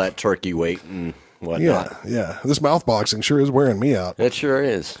off all stuff. that turkey weight and whatnot. Yeah. This mouth boxing sure is wearing me out. It sure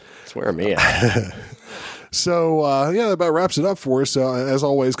is. It's wearing me out. So, yeah, that about wraps it up for us. As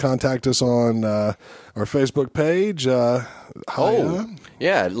always, contact us on our Facebook page. Yeah,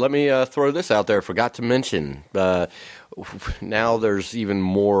 let me throw this out there. Forgot to mention. Now there's even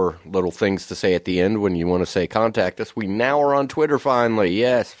more little things to say at the end when you want to say contact us. We now are on Twitter finally.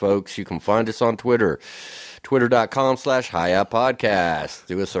 Yes, folks, you can find us on Twitter. Twitter.com/HiUpPodcast.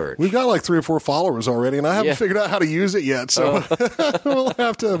 Do a search. We've got like 3 or 4 followers already, and I haven't figured out how to use it yet, so we'll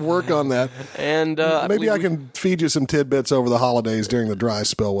have to work on that. And maybe I can feed you some tidbits over the holidays during the dry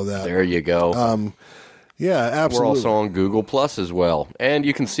spell with that. There you go. Yeah, absolutely. We're also on Google Plus as well. And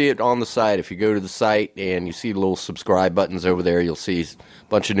you can see it on the site. If you go to the site and you see the little subscribe buttons over there, you'll see a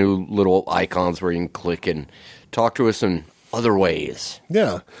bunch of new little icons where you can click and talk to us in other ways.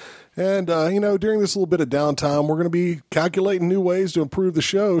 Yeah. And, during this little bit of downtime, we're going to be calculating new ways to improve the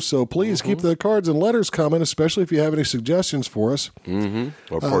show. So please keep the cards and letters coming, especially if you have any suggestions for us.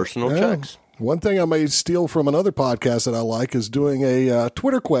 Mm-hmm. Or personal checks. One thing I may steal from another podcast that I like is doing a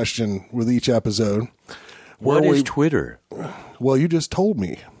Twitter question with each episode. What is Twitter? Well, you just told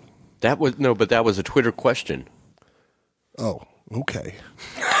me. But that was a Twitter question. Oh, okay.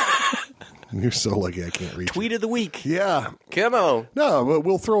 You're so lucky I can't reach Tweet of the week. Yeah. Come on. No, but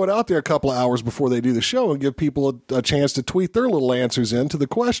we'll throw it out there a couple of hours before they do the show and give people a chance to tweet their little answers in to the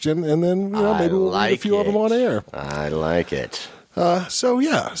question, and then maybe we'll read a few of them on air. I like it. So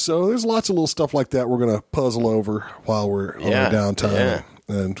there's lots of little stuff like that we're going to puzzle over while we're on our downtime. Yeah.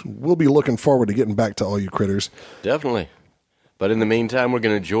 And we'll be looking forward to getting back to all you critters. Definitely. But in the meantime, we're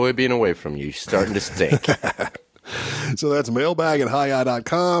going to enjoy being away from you. You're starting to stink. So that's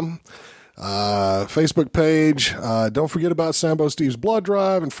mailbag@hiyi.com. Facebook page. Don't forget about Sambo Steve's blood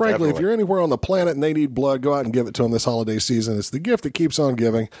drive. And frankly, if you're anywhere on the planet and they need blood, go out and give it to them this holiday season. It's the gift that keeps on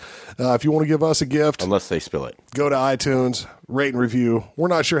giving. If you want to give us a gift, unless they spill it, go to iTunes, rate and review. We're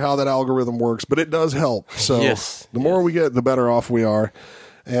not sure how that algorithm works, but it does help. So the more we get, the better off we are.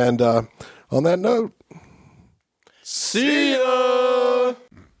 And on that note, see ya.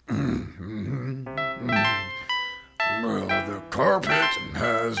 Well, the carpet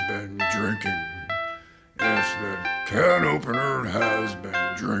has been drinking. Yes, the can opener has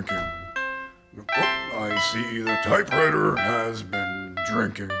been drinking. Oh, I see the typewriter has been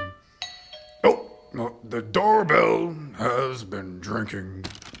drinking. Oh, no, the doorbell has been drinking.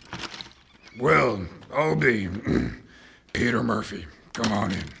 Well, I'll be Peter Murphy. Come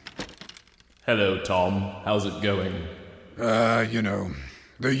on in. Hello, Tom. How's it going? The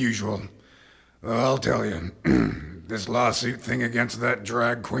usual. I'll tell you. This lawsuit thing against that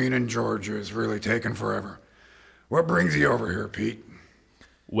drag queen in Georgia is really taking forever. What brings you over here, Pete?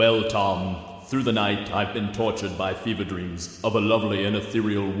 Well, Tom, through the night I've been tortured by fever dreams of a lovely and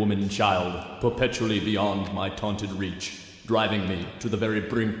ethereal woman-child perpetually beyond my taunted reach, driving me to the very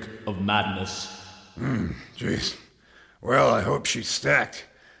brink of madness. Jeez. Well, I hope she's stacked.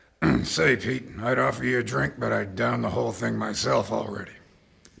 Say, Pete, I'd offer you a drink, but I'd down the whole thing myself already.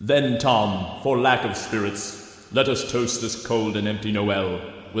 Then, Tom, for lack of spirits, let us toast this cold and empty Noel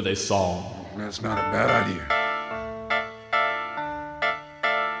with a song. That's not a bad idea.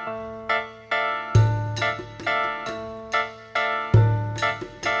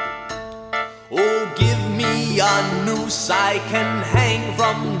 Oh, give me a noose I can hang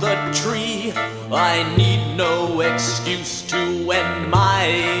from the tree. I need no excuse to end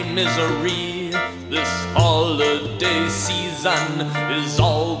my misery. This holiday season is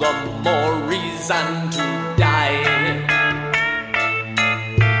all the more reason to die.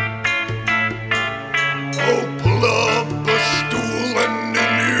 Oh, pull up a stool and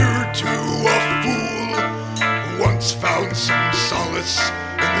an ear to a fool who once found some solace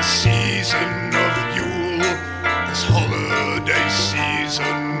in the season of Yule. This holiday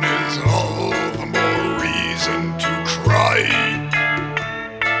season is all the more reason to cry.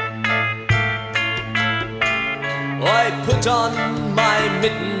 I put on my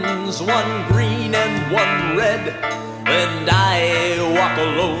mittens, one green and one red, and I walk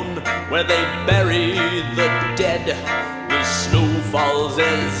alone where they bury the dead. The snow falls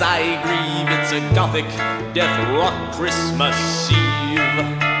as I grieve, it's a gothic death rock Christmas Eve.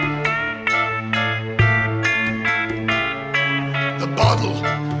 The bottle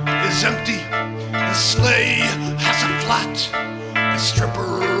is empty, the sleigh has a flat. The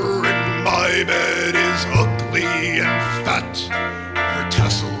stripper in my bed is ugly and fat. Her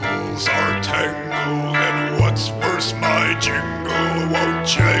tassels are tangled, and what's worse, my jingle won't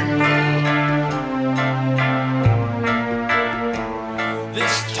jangle.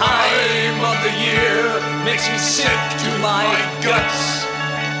 This time of the year makes me sick to my guts.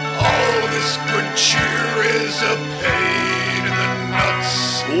 All this good cheer is a pain in the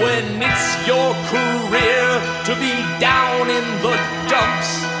nuts. When it's your career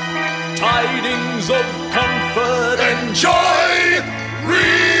feelings of comfort and joy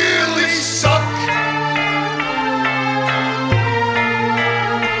really suck.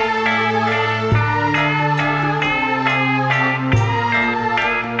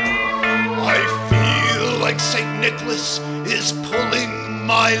 I feel like St. Nicholas is pulling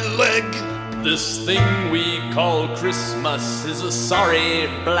my leg. This thing we call Christmas is a sorry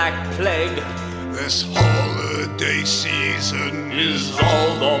black plague. This holiday season is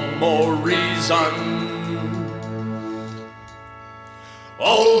all the more reason.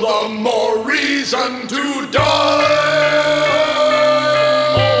 All the more reason to die.